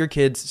 You love your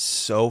kids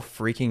so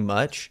freaking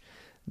much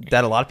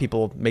that a lot of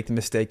people make the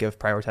mistake of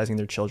prioritizing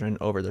their children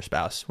over their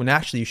spouse, when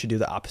actually you should do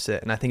the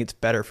opposite. And I think it's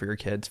better for your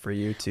kids for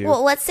you to.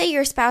 Well, let's say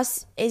your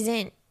spouse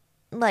isn't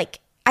like,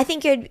 I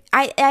think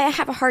I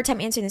have a hard time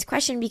answering this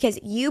question because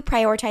you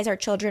prioritize our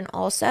children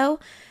also.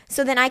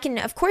 So then I can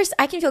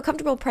feel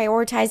comfortable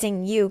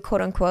prioritizing you,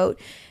 quote unquote,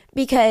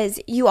 because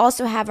you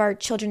also have our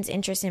children's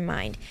interests in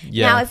mind.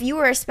 Yeah. Now, if you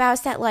were a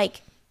spouse that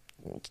like,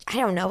 I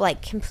don't know,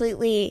 like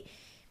completely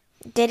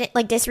didn't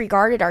like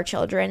disregarded our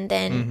children,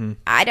 then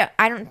I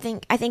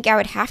think I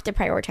would have to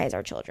prioritize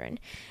our children.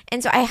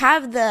 And so I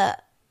have the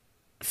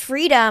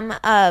freedom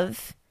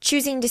of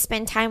choosing to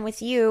spend time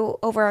with you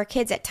over our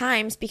kids at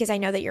times because I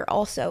know that you're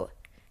also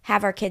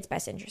have our kids'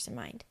 best interest in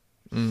mind.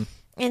 And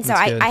so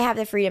That's good. I have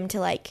the freedom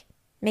to like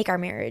make our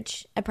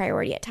marriage a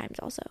priority at times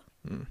also.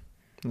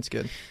 That's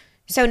good.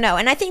 So no,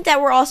 and I think that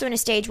we're also in a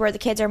stage where the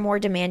kids are more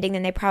demanding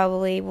than they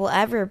probably will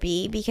ever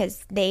be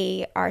because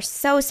they are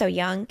so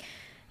young,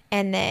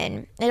 and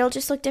then it'll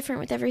just look different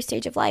with every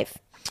stage of life.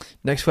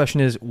 Next question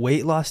is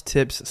weight loss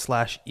tips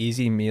 /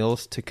 easy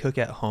meals to cook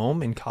at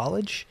home in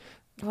college.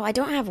 Well, I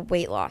don't have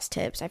weight loss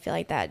tips. I feel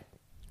like that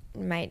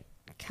might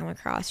come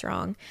across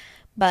wrong,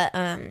 but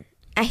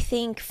I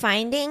think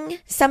finding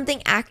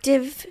something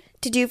active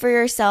to do for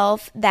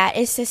yourself that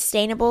is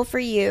sustainable for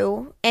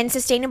you, and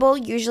sustainable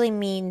usually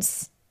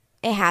means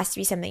it has to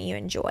be something you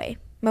enjoy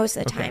most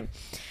of the time,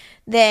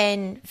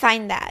 then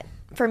find that.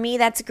 For me,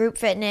 that's group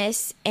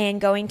fitness and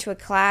going to a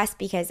class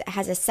because it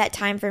has a set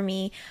time for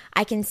me.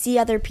 I can see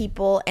other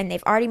people and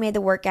they've already made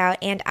the workout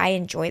and I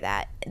enjoy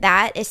that.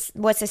 That is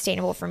what's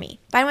sustainable for me.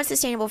 Find what's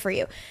sustainable for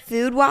you.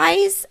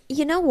 Food-wise,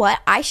 you know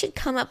what? I should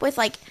come up with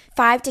like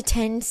 5 to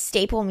 10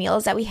 staple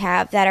meals that we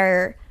have that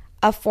are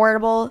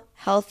affordable,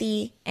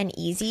 healthy, and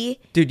easy.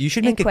 Dude, you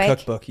should and make a quick.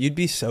 cookbook. You'd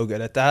be so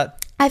good at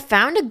that. I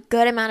found a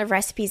good amount of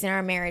recipes in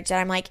our marriage that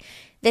I'm like,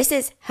 this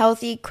is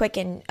healthy, quick,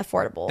 and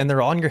affordable. And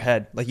they're all in your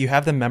head. Like you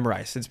have them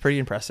memorized. It's pretty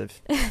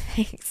impressive.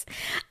 Thanks.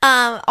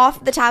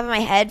 Off the top of my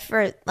head,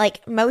 for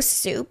like most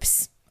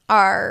soups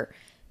are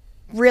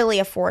really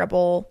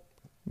affordable,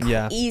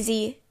 Yeah.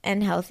 easy,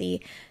 and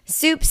healthy.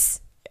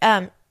 Soups,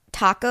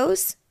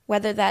 tacos,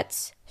 whether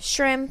that's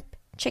shrimp,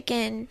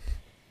 chicken.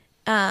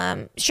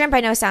 Shrimp I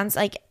know sounds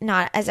like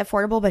not as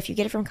affordable, but if you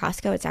get it from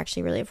Costco, it's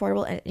actually really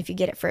affordable. And if you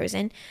get it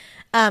frozen,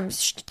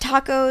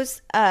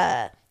 tacos,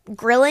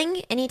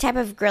 grilling, any type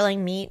of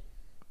grilling meat,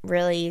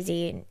 really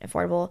easy and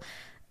affordable.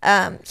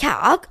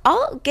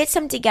 I'll get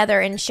some together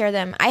and share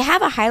them. I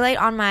have a highlight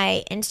on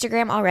my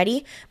Instagram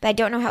already, but I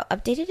don't know how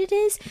updated it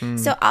is.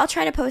 So I'll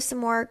try to post some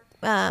more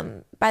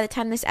by the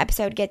time this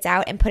episode gets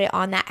out and put it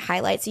on that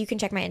highlight so you can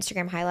check my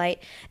Instagram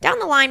highlight. Down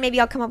the line, maybe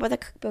I'll come up with a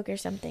cookbook or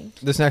something.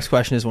 This next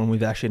question is one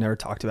we've actually never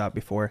talked about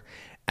before.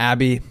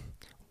 Abby,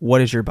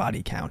 what is your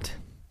body count?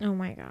 Oh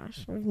my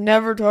gosh. We've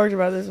never talked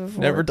about this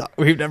before.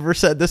 We've never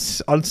said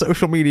this on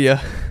social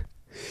media.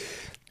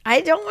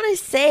 I don't want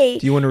to say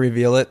Do you want to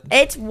reveal it?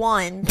 it's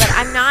 1, but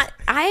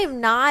I am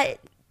not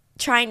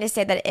trying to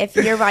say that if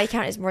your body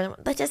count is more than 1,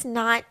 that does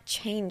not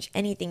change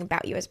anything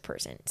about you as a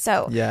person.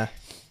 So Yeah.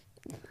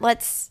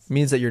 let's,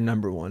 Means that you're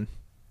number one.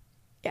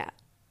 yeah.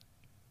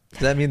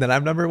 Does that mean that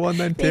I'm number one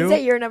then too? Means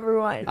that you're number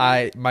 1.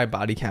 My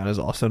body count is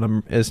also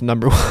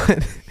number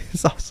one.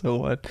 It's also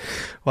one.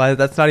 Why?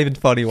 That's not even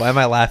funny. Why am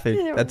I laughing?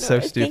 I don't That's know.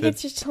 so I stupid. think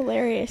it's just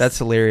hilarious. That's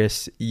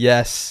hilarious.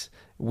 Yes,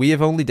 we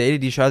have only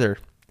dated each other.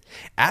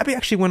 Abby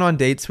actually went on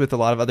dates with a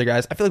lot of other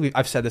guys. I feel like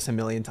I've said this a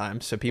million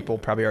times, so people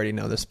probably already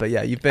know this. But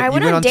yeah, you I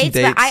went went on some dates,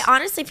 but I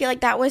honestly feel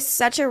like that was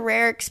such a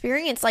rare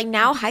experience. Like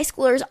now, high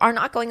schoolers are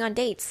not going on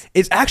dates.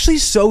 It's actually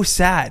so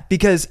sad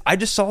because I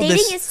just saw Dating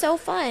this. is so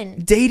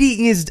fun.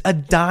 Dating is a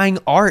dying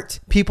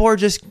art. People are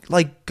just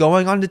like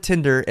going onto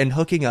Tinder and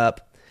hooking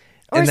up,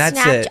 and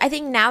that's it. I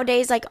think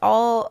nowadays,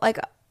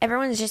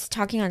 everyone's just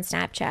talking on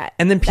Snapchat.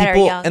 And then that are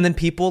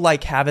people young.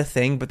 like have a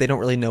thing, but they don't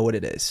really know what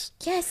it is.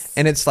 Yes.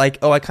 And it's like,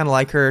 oh, I kind of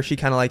like her. She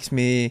kind of likes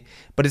me,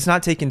 but it's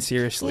not taken You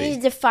seriously. need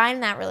to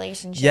define that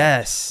relationship.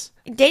 Yes.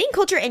 Dating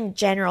culture in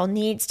general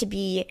needs to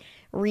be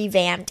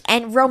revamped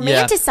and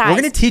romanticized. We're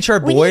gonna teach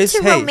our We boys,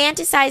 need to hey.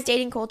 romanticize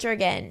dating culture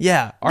again.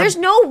 Yeah. There's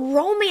no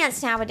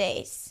romance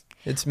nowadays.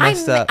 It's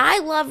messed up. I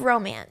love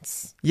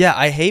romance. Yeah,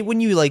 I hate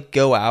when you like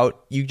go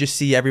out, you just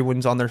see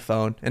everyone's on their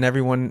phone and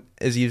everyone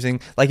is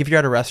using, like if you're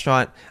at a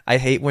restaurant, I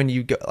hate when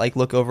you go, like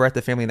look over at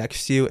the family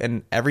next to you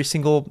and every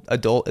single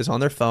adult is on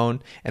their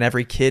phone and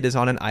every kid is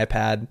on an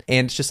iPad,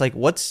 and it's just like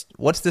what's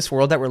this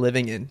world that we're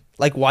living in?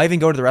 Like why even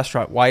go to the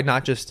restaurant? Why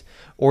not just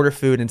order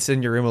food and sit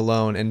in your room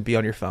alone and be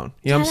on your phone?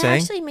 You know what I'm saying?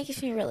 That actually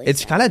makes me really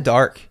It's sad. kind of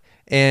dark,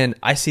 and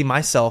I see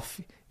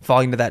myself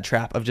falling into that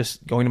trap of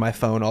just going to my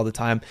phone all the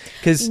time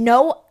because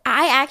No,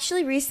 I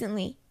actually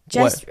recently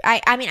just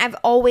I mean I've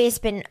always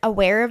been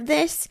aware of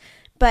this,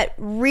 but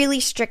really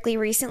strictly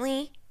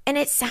recently, and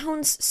it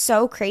sounds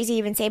so crazy to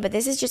even say, but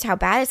this is just how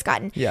bad it's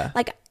gotten. Yeah.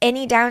 Like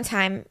any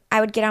downtime, I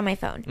would get on my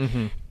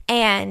phone.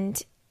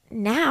 And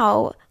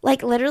now,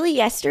 like literally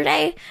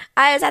yesterday,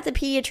 I was at the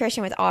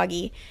pediatrician with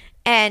Augie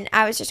and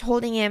I was just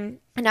holding him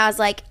and I was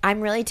like, I'm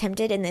really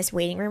tempted in this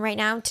waiting room right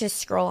now to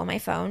scroll on my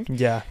phone.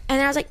 Yeah. And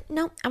then I was like,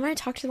 no, I'm going to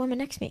talk to the woman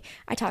next to me.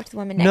 I talked to the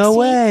woman next No to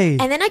way. me.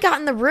 And then I got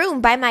in the room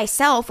by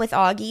myself with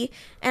Augie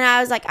and I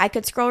was like, I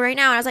could scroll right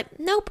now. And I was like,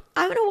 nope,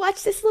 I'm going to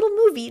watch this little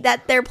movie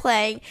that they're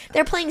playing.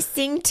 They're playing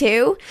Sing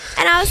 2.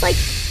 And I was like,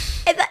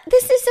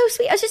 this is so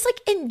sweet. I was just like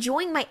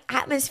enjoying my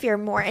atmosphere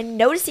more and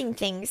noticing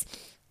things.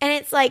 And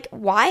it's like,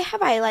 why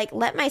have I like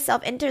let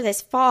myself enter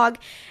this fog?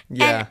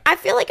 Yeah. And I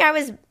feel like I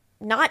was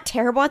not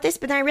terrible at this,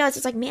 but then I realized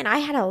it's like, man, I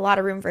had a lot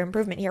of room for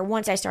improvement here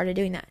once I started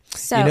doing that.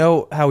 So You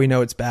know how we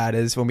know it's bad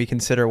is when we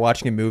consider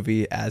watching a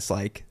movie as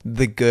like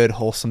the good,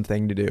 wholesome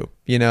thing to do,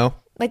 you know?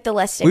 like the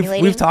less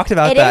stimulating. We've talked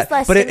about It that, is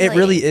less but it stimulating.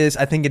 really is.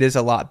 I think it is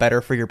a lot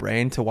better for your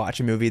brain to watch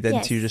a movie than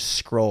Yes. to just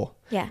scroll.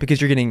 Yeah.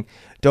 Because you're getting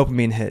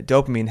dopamine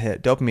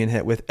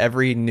hit with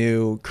every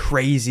new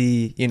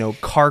crazy,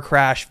 car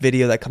crash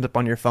video that comes up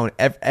on your phone.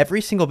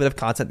 Every single bit of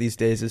content these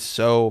days is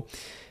so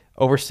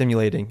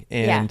overstimulating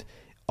and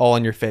all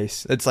in your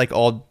face. It's like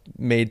all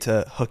made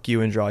to hook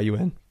you and draw you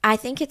in. I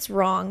think it's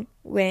wrong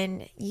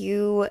when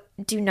you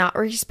do not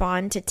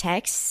respond to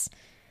texts,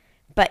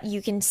 but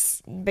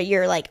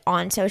you're like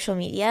on social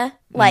media,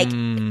 like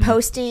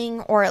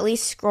posting or at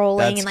least scrolling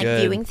That's and like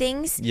good. viewing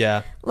things.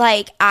 Yeah.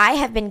 Like I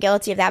have been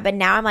guilty of that, but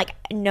now I'm like,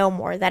 no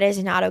more. That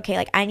is not okay.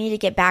 Like I need to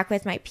get back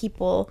with my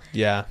people,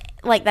 Yeah.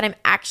 like that I'm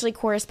actually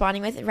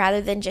corresponding with,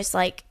 rather than just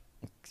like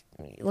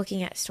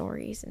looking at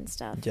stories and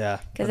stuff. Yeah.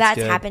 Because that's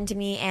good. happened to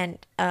me, and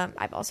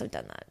I've also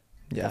done that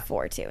Yeah.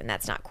 before too, and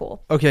that's not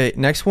cool. Okay,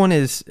 next one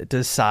is,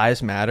 does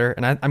size matter?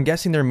 And I'm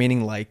guessing they're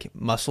meaning like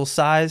muscle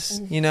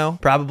size,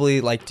 Probably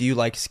like, do you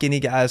like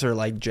skinny guys or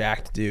like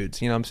jacked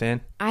dudes? You know what I'm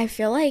saying? I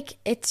feel like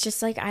it's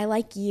just like I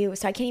like you,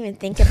 so I can't even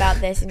think about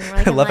this anymore.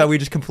 Like, I I'm love how like, we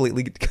just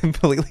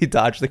completely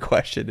dodged the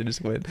question and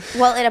just went.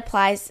 well, it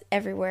applies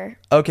everywhere.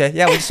 Okay,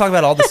 yeah, we'll just talk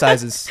about all the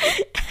sizes.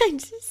 I'm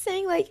just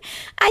saying, like,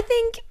 I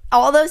think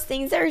all those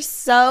things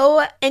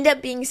end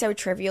up being so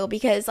trivial,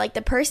 because like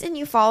the person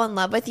you fall in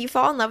love with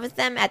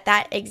them at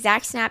that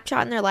exact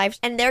snapshot in their life,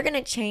 and they're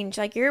gonna change.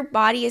 Like your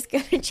body is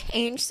gonna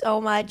change so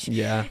much.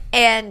 Yeah.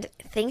 And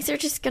things are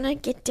just gonna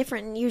get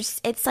different. And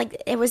it's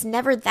like it was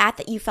never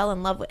that you fell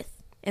in love with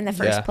in the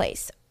first Yeah.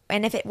 place.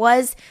 And if it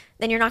was,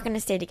 then you're not gonna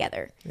stay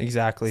together.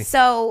 Exactly.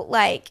 So,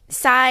 like,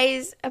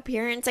 size,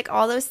 appearance, like,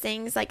 all those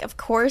things, like, of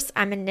course,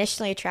 I'm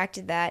initially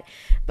attracted to that.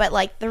 But,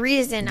 like, the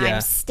reason Yeah.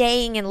 I'm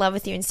staying in love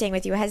with you and staying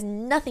with you has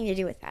nothing to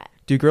do with that.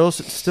 Do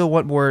girls still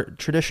want more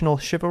traditional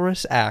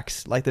chivalrous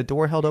acts, like the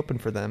door held open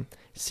for them,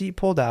 seat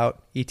pulled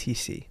out,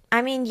 etc.?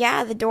 I mean,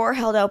 yeah, the door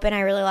held open,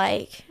 I really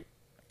like.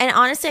 And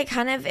honestly, I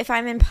kind of, if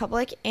I'm in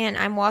public and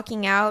I'm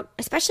walking out,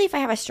 especially if I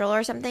have a stroller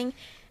or something,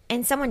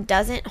 and someone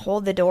doesn't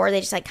hold the door, they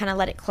just, like, kind of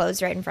let it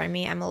close right in front of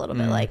me, I'm a little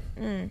bit like,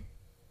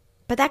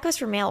 But that goes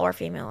for male or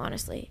female,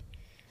 honestly.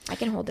 I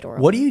can hold the door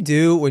open. What do you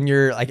do when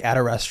you're like at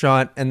a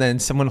restaurant and then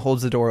someone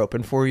holds the door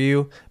open for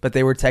you, but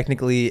they were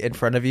technically in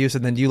front of you, so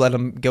then you let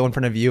them go in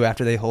front of you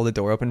after they hold the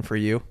door open for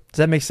you? Does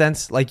that make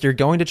sense? Like you're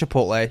going to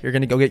Chipotle, you're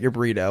going to go get your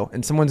burrito,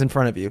 and someone's in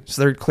front of you.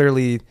 So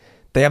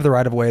they have the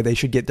right of way. They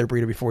should get their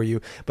burrito before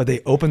you, but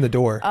they open the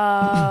door.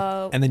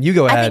 And then you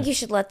go ahead. I think you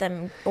should let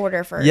them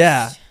order first.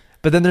 Yeah.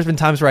 But then there's been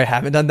times where I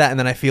haven't done that, and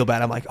then I feel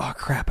bad. I'm like, oh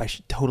crap, I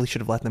totally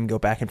should have let them go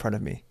back in front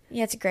of me.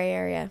 Yeah, it's a gray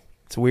area.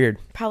 It's weird.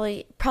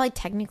 Probably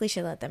technically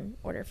should let them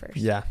order first.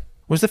 Yeah.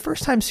 Was the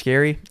first time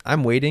scary?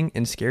 I'm waiting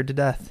and scared to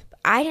death.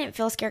 I didn't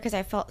feel scared because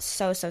I felt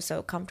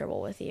so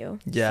comfortable with you.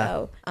 Yeah.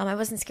 So I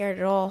wasn't scared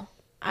at all.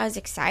 I was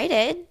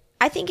excited.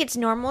 I think it's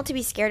normal to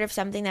be scared of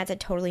something that's a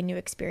totally new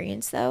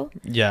experience, though.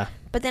 Yeah.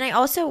 But then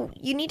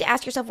you need to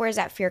ask yourself, where is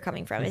that fear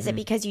coming from? Is it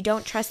because you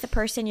don't trust the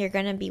person you're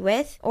going to be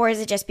with, or is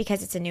it just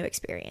because it's a new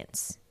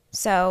experience?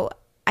 So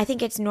I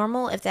think it's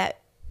normal if that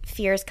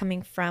fear is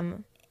coming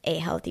from a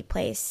healthy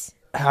place.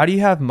 How do you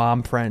have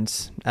mom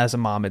friends as a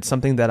mom? It's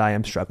something that I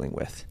am struggling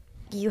with.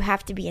 You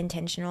have to be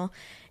intentional.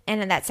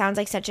 And that sounds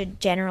like such a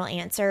general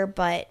answer,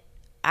 but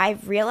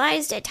I've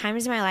realized at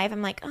times in my life,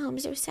 I'm like, oh, I'm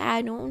so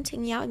sad. No one's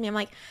hanging out with me. I'm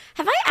like,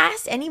 have I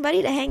asked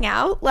anybody to hang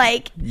out?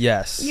 Like,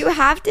 Yes. you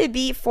have to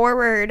be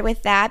forward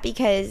with that,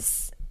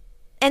 because,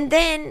 and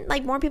then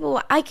like more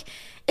people, like,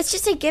 it's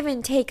just a give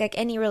and take, like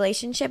any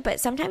relationship, but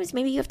sometimes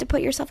maybe you have to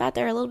put yourself out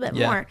there a little bit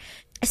more,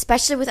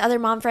 especially with other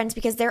mom friends,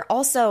 because they're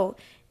also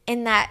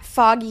in that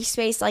foggy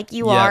space like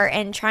you are,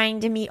 and trying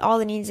to meet all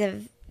the needs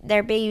of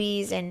their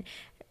babies and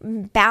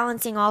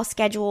balancing all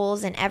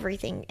schedules and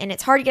everything, and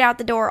it's hard to get out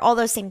the door, all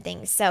those same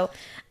things. So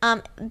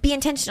be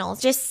intentional.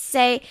 Just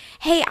say,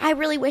 hey, I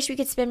really wish we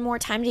could spend more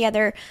time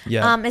together.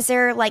 Is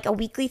there like a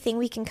weekly thing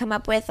we can come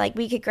up with? Like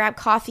we could grab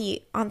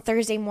coffee on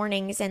Thursday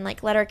mornings and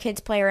like let our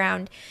kids play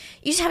around.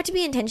 You just have to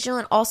be intentional,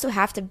 and also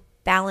have to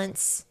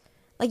balance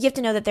like you have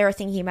to know that they're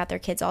thinking about their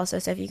kids also.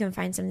 So if you can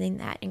find something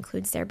that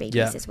includes their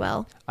babies as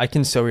well. I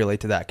can so relate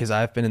to that because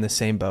I've been in the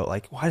same boat.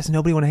 Like, why does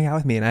nobody want to hang out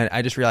with me? And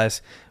I just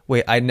realized,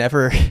 wait, I'm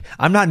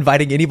not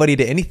inviting anybody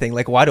to anything.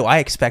 Like, why do I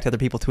expect other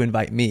people to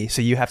invite me?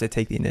 So you have to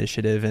take the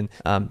initiative. And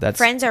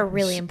friends are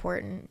really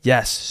important.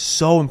 Yes,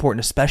 so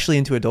important, especially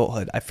into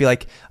adulthood. I feel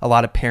like a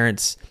lot of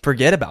parents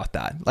forget about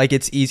that. Like,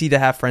 it's easy to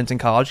have friends in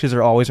college because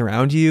they're always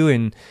around you,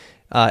 and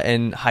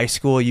in high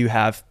school you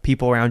have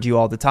people around you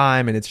all the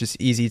time, and it's just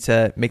easy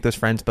to make those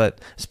friends. But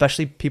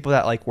especially people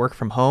that like work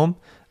from home,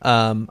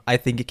 I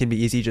think it can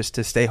be easy just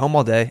to stay home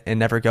all day and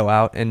never go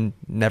out and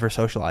never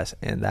socialize,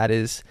 and that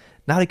is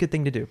not a good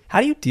thing to do.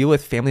 How do you deal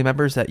with family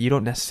members that you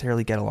don't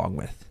necessarily get along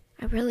with?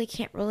 I really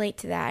can't relate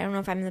to that. I don't know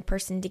if I'm the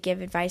person to give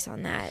advice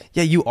on that.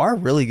 Yeah, you are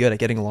really good at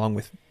getting along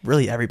with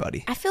really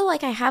everybody. I feel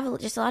like I have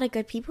just a lot of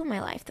good people in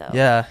my life, though.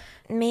 Yeah.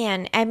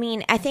 Man, I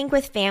mean, I think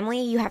with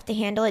family, you have to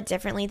handle it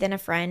differently than a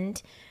friend.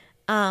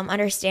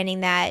 Understanding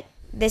that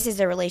this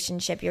is a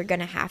relationship, you're going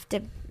to have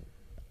to,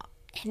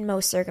 in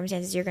most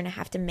circumstances, you're going to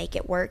have to make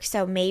it work.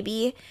 So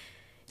maybe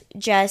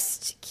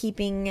just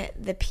keeping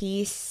the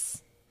peace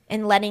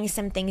and letting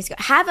some things go.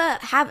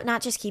 Have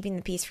not just keeping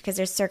the peace, because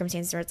there's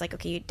circumstances where it's like,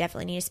 okay, you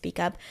definitely need to speak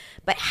up,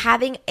 but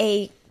having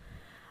a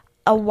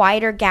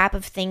wider gap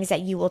of things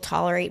that you will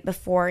tolerate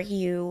before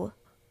you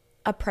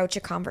approach a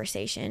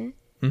conversation.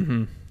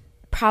 Mm-hmm.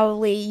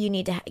 Probably you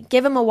need to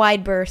give them a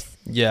wide berth.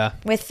 Yeah.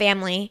 With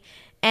family.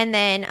 And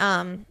then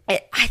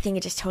I think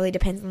it just totally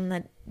depends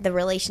on the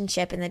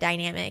relationship and the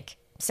dynamic.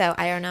 So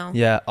I don't know.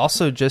 Yeah.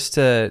 Also, just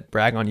to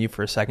brag on you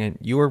for a second,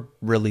 you were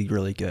really,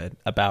 really good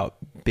about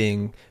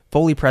being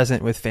fully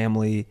present with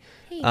family.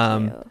 Thank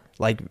you.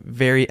 Like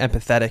very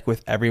empathetic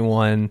with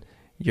everyone.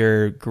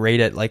 You're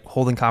great at like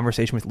holding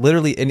conversation with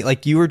literally any,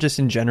 like you were just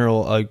in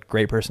general a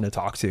great person to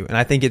talk to. And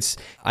I think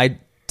I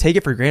take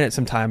it for granted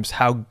sometimes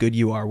how good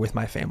you are with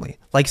my family.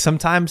 Like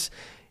sometimes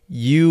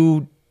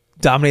you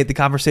dominate the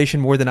conversation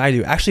more than I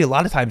do. Actually, a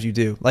lot of times you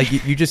do. Like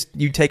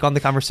you take on the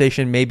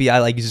conversation. Maybe I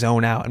like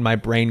zone out and my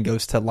brain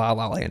goes to La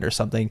La Land or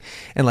something.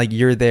 And like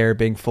you're there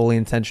being fully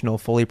intentional,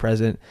 fully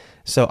present.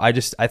 So I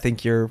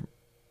think you're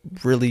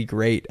really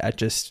great at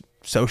just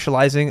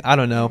socializing. I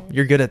don't know.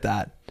 You're good at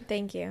that.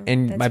 Thank you.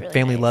 And That's my really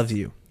family nice. loves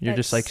you. You're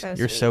That's just like, so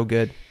you're sweet. so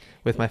good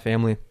with my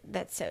family.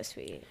 That's so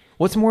sweet.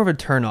 What's more of a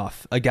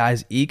turnoff, a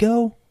guy's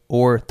ego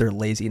or their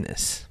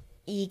laziness?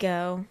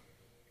 Ego.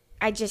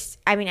 I just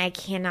can't.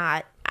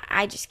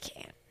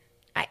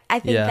 I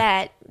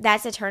think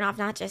that's a turnoff,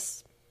 not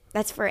just,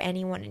 that's for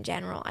anyone in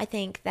general. I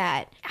think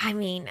that,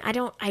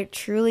 I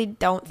truly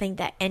don't think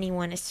that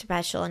anyone is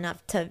special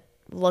enough to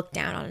look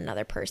down on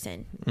another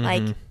person. Mm-hmm.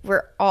 Like,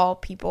 we're all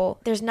people.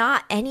 There's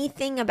not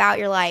anything about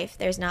your life.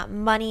 There's not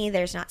money.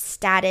 There's not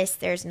status.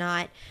 There's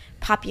not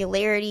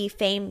popularity,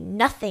 fame,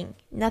 nothing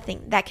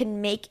that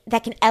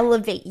can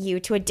elevate you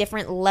to a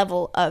different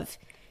level of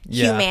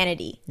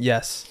humanity.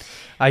 Yes,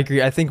 I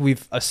agree. I think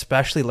we've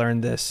especially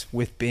learned this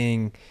with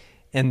being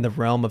in the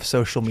realm of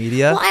social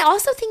media. Well, I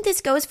also think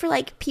this goes for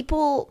like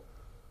people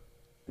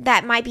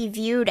that might be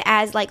viewed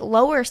as like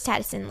lower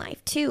status in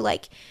life too.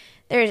 Like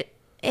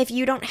if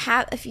you don't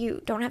have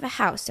a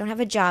house, don't have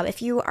a job,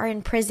 if you are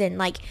in prison,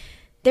 like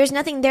there's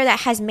nothing there that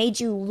has made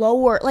you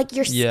lower. Like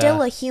you're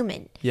still a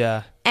human.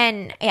 Yeah.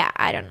 And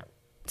I don't know.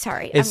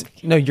 Sorry.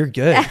 No, you're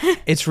good.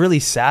 It's really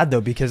sad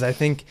though, because I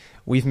think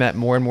we've met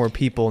more and more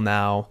people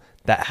now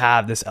that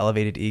have this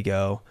elevated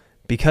ego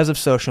because of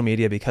social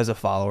media, because of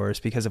followers,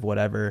 because of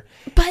whatever.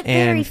 But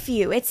very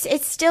few. It's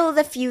still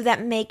the few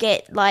that make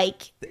it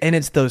like. And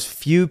it's those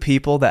few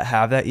people that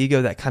have that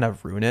ego that kind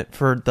of ruin it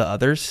for the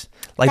others.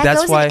 Like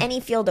that's goes why in any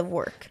field of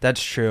work.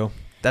 That's true.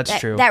 That's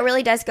true. That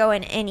really does go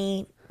in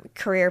any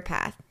career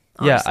path.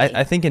 Honestly. Yeah,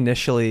 I think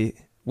initially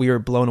we were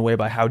blown away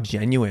by how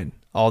genuine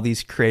all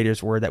these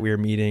creators were that we were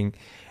meeting.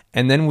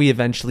 And then we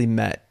eventually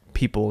met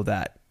people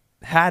that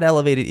had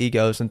elevated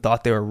egos and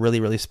thought they were really,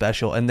 really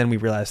special. And then we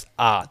realized,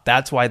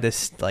 that's why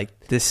this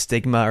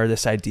stigma or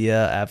this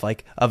idea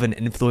of an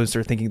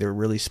influencer thinking they're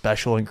really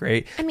special and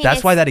great.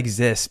 That's why that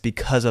exists,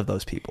 because of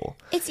those people.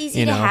 It's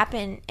easy to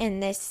happen in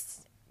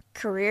this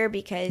career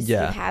because you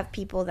have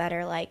people that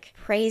are like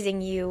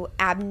praising you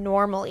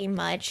abnormally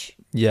much.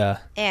 Yeah.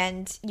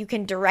 And you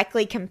can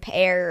directly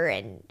compare,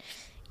 and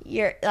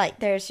you're like,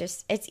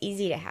 it's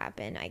easy to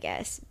happen, I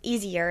guess.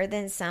 Easier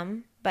than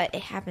some, but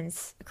it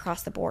happens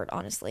across the board,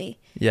 honestly.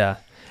 Yeah.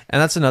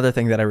 And that's another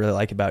thing that I really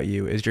like about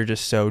you is you're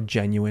just so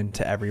genuine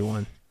to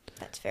everyone.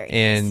 That's very nice.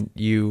 And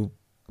you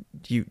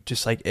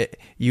just like it,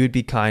 you would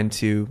be kind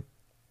to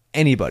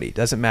anybody.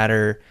 Doesn't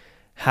matter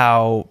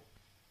how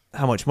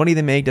much money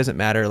they make, doesn't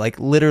matter like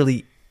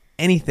literally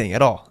anything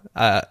at all.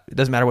 It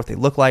doesn't matter what they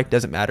look like,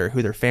 doesn't matter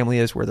who their family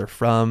is, where they're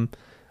from.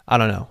 I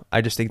don't know. I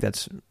just think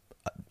that's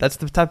the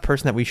type of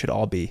person that we should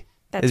all be.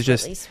 That's is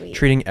just really sweet.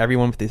 Treating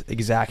everyone with the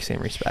exact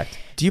same respect.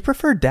 Do you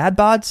prefer dad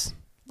bods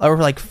or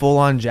like full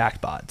on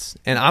jacked bods?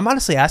 And I'm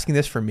honestly asking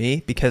this for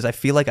me because I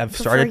feel like I've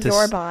started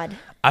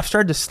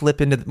to slip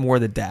into more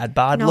of the dad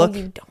bod look.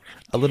 You don't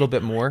a little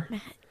bit more.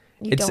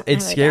 You It's don't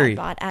have scary. a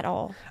dad bod at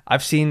all.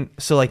 I've seen,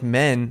 so like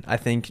men, I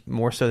think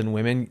more so than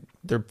women,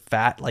 their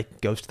fat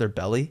like goes to their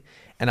belly.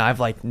 And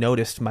I've like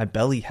noticed my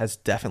belly has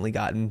definitely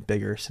gotten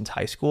bigger since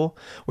high school,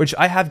 which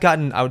I have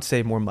gotten, I would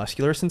say, more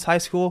muscular since high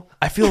school.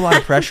 I feel a lot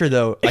of pressure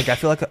though. Like I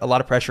feel like a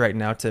lot of pressure right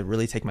now to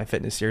really take my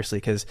fitness seriously,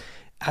 because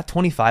at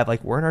 25,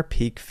 like we're in our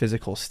peak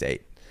physical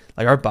state.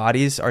 Like our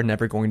bodies are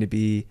never going to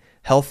be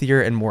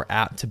healthier and more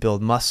apt to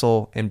build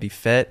muscle and be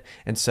fit.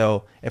 And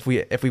so if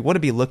we want to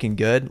be looking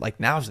good, like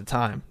now's the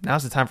time.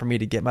 Now's the time for me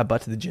to get my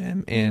butt to the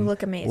gym and You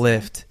look amazing.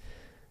 lift.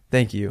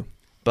 Thank you.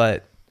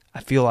 But I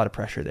feel a lot of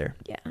pressure there.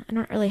 Yeah, I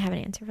don't really have an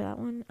answer for that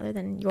one other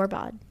than your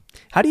bod.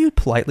 How do you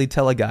politely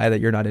tell a guy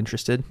that you're not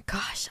interested?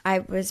 Gosh, I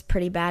was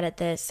pretty bad at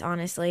this,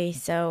 honestly.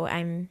 So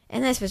and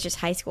this was just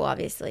high school,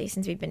 obviously,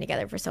 since we've been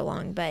together for so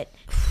long, but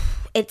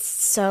it's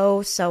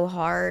so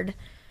hard.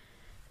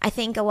 I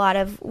think a lot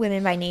of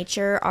women by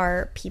nature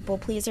are people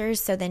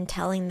pleasers. So then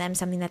telling them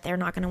something that they're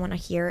not going to want to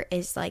hear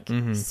is like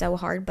so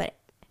hard. But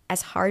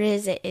as hard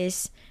as it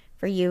is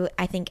for you,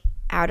 I think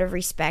out of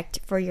respect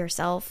for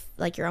yourself,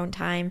 like your own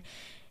time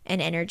and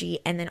energy,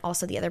 and then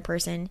also the other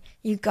person,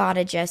 you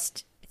gotta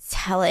just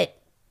tell it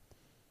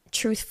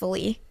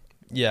truthfully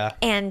Yeah.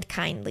 and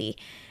kindly.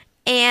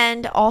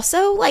 And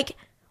also, like,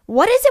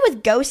 what is it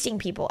with ghosting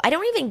people? I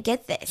don't even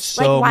get this.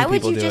 So like, many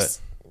people do it.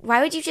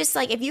 why would you just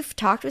like, if you've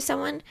talked with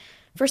someone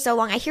for so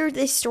long, I hear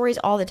these stories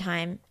all the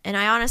time, and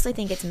I honestly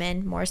think it's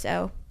men more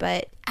so,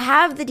 but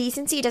have the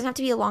decency. It doesn't have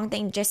to be a long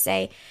thing. Just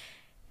say,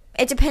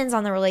 it depends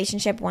on the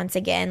relationship, once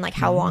again, like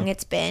how long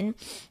it's been.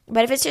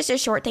 But if it's just a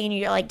short thing and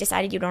you're like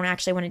decided you don't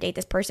actually want to date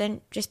this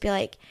person, just be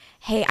like,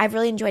 hey, I've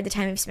really enjoyed the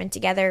time we've spent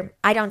together.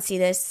 I don't see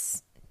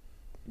this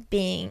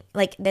being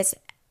like this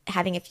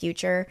having a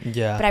future.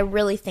 Yeah. But I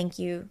really thank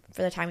you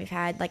for the time we've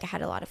had. Like, I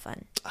had a lot of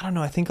fun. I don't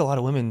know. I think a lot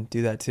of women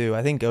do that too.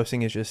 I think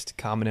ghosting is just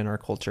common in our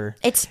culture.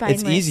 It's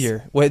spineless. It's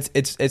easier. Well,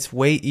 it's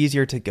way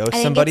easier to ghost I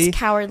think somebody it's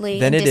cowardly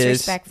than and it is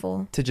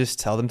disrespectful. to just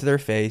tell them to their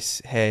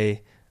face,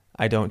 hey,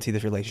 I don't see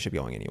this relationship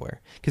going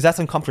anywhere, because that's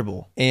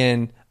uncomfortable.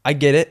 And I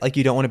get it. Like,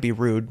 you don't want to be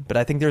rude, but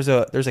I think there's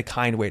a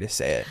kind way to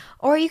say it.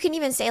 Or you can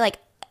even say, like,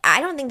 I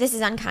don't think this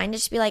is unkind.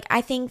 Just be like,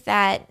 I think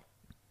that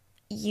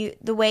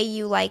the way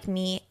you like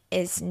me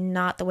is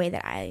not the way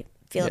that I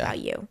feel about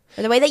you.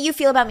 Or the way that you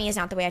feel about me is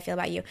not the way I feel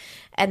about you.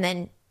 And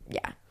then,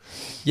 yeah.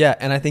 Yeah,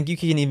 and I think you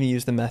can even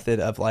use the method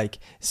of like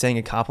saying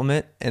a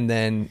compliment and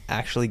then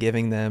actually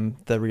giving them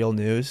the real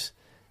news,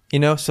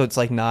 so it's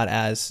like not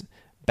as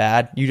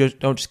bad. You just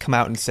don't just come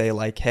out and say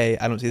like, hey,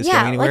 I don't see this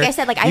going anywhere. Like I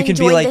said, like, I You can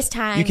be enjoyed like, this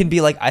time. You can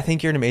be like, I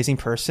think you're an amazing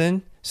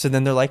person. So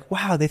then they're like,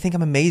 wow, they think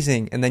I'm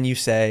amazing. And then you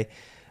say,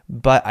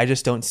 but I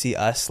just don't see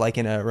us like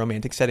in a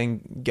romantic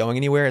setting going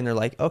anywhere. And they're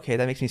like, okay,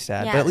 that makes me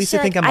sad. But at least so,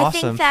 I think like, I'm I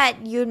awesome. think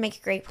that you would make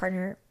a great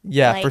partner.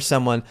 Yeah, like, for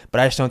someone,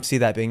 but I just don't see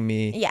that being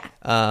me. Yeah.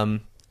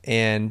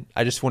 And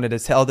I just wanted to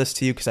tell this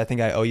to you because I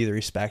think I owe you the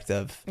respect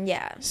of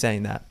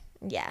saying that.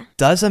 Yeah.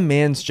 Does a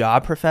man's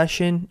job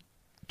profession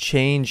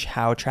change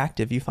how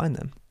attractive you find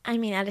them? I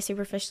mean, at a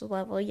superficial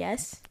level,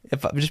 yes.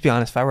 Just be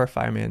honest, if I were a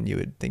fireman, you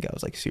would think I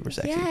was like super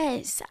sexy.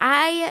 Yes.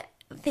 I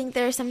think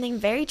there's something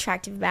very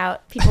attractive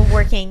about people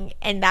working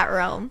in that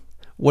realm.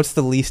 What's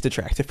the least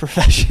attractive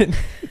profession?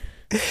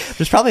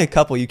 There's probably a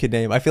couple you could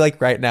name. I feel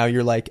like right now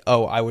you're like,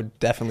 oh, I would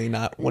definitely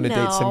not want to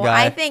date some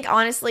guy. I think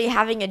honestly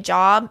having a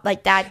job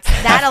like that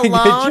Having a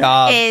alone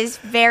job. is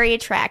very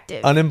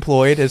attractive.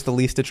 Unemployed is the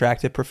least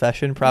attractive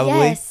profession, probably.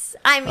 Yes.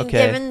 I mean,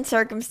 Okay. given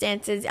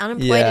circumstances,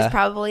 unemployed is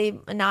probably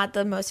not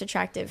the most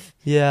attractive.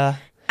 Yeah.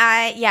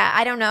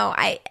 I don't know.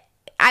 I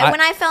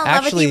when I fell in love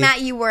with actually- you,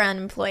 Matt, you were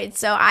unemployed,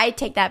 so I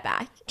take that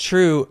back.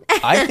 True.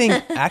 I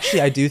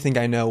do think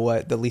I know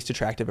what the least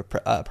attractive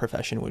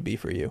profession would be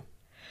for you.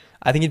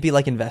 I think it'd be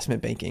like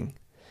investment banking.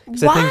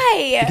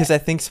 Why? Because I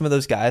think some of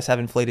those guys have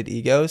inflated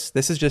egos.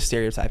 This is just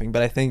stereotyping,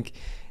 but I think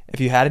if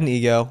you had an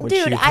ego, which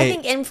Dude, you I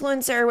hate, think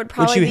influencer would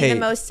probably you be hate. the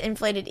most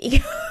inflated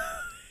ego.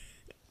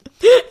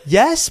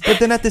 yes, but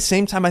then at the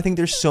same time, I think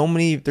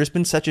there's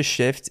been such a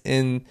shift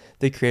in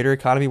the creator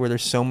economy where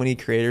there's so many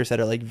creators that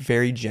are like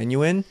very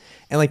genuine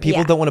and like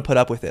people Yeah. don't want to put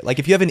up with it. Like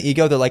if you have an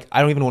ego, they're like,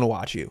 I don't even want to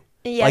watch you.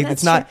 Yeah, like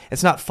that's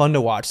it's not fun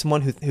to watch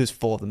someone who's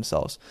full of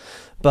themselves.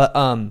 But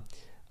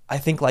I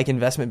think like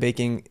investment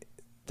banking,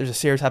 there's a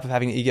stereotype of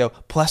having an ego.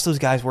 Plus those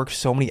guys work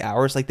so many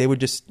hours, like they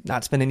would just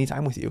not spend any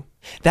time with you.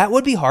 That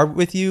would be hard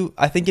with you.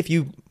 I think if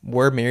you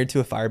were married to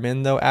a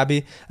fireman though,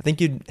 Abby, I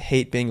think you'd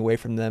hate being away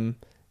from them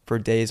for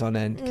days on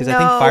end. Because I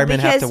think firemen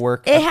have to because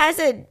work.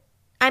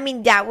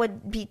 that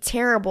would be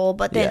terrible,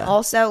 but then Yeah.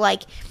 also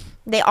like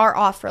they are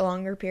off for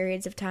longer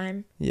periods of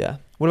time. Yeah.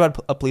 What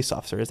about a police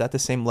officer? Is that the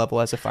same level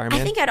as a fireman?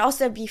 I think I'd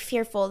also be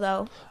fearful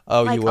though.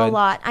 Oh, like you would? a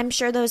lot. I'm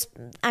sure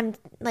I'm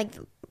like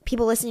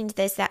people listening to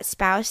this, that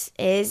spouse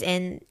is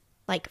in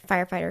like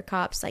firefighter,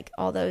 cops, like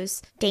all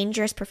those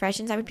dangerous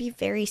professions. I would be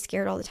very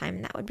scared all the time,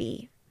 and that would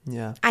be.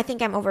 Yeah. I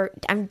think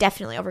I'm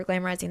definitely over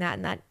glamorizing that,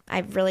 and that I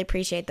really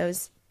appreciate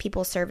those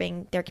people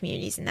serving their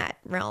communities in that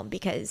realm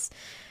because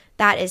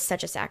that is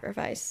such a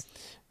sacrifice.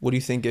 What do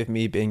you think of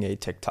me being a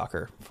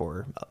TikToker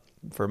for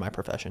my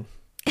profession?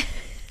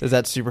 Is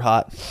that super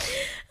hot?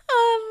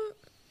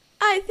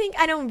 I think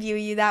I don't view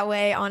you that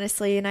way,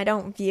 honestly, and I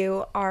don't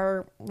view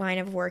our line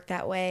of work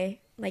that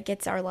way. Like,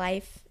 it's our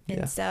life.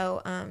 And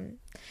so,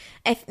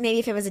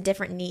 if it was a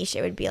different niche,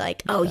 it would be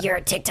like, oh, you're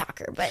a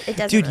TikToker, but it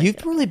doesn't. Dude, really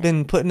you've really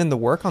been putting in the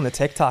work on the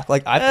TikTok.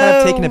 Like, I've kind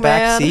of taken a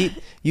back seat.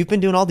 You've been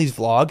doing all these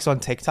vlogs on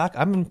TikTok.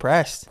 I'm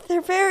impressed.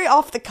 They're very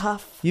off the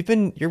cuff.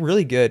 You're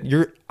really good.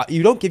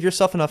 You don't give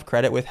yourself enough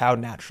credit with how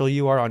natural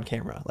you are on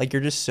camera. Like,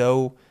 you're just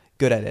so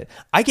good at it.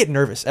 I get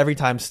nervous every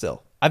time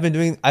still. I've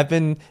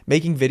been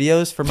making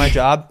videos for my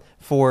job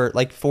for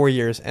like 4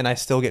 years, and I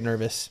still get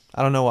nervous.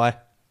 I don't know why.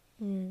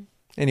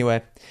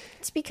 Anyway.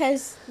 It's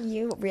because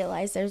you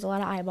realize there's a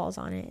lot of eyeballs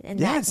on it, and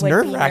yeah, that it's would be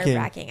nerve-wracking.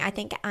 nerve-wracking. I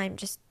think I'm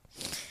just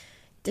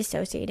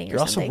dissociating. You're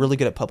or also something. really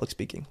good at public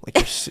speaking.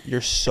 Like,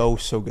 you're so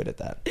good at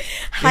that.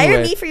 Hire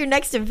Anyway, me for your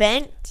next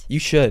event. You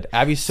should.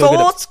 Abby's so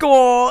good at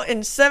school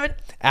in 7.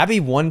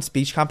 Abby won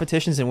speech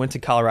competitions and went to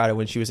Colorado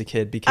when she was a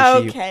kid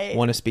because Okay. she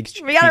won a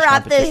speech. We gotta speech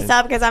wrap competition. this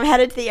up because I'm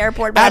headed to the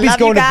airport. But I Abby's love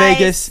going you to guys.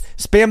 Vegas.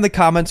 Spam the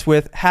comments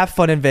with "Have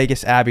fun in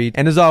Vegas, Abby."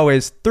 And as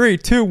always, 3,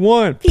 2,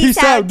 1. Peace Peace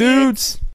out, out, dudes.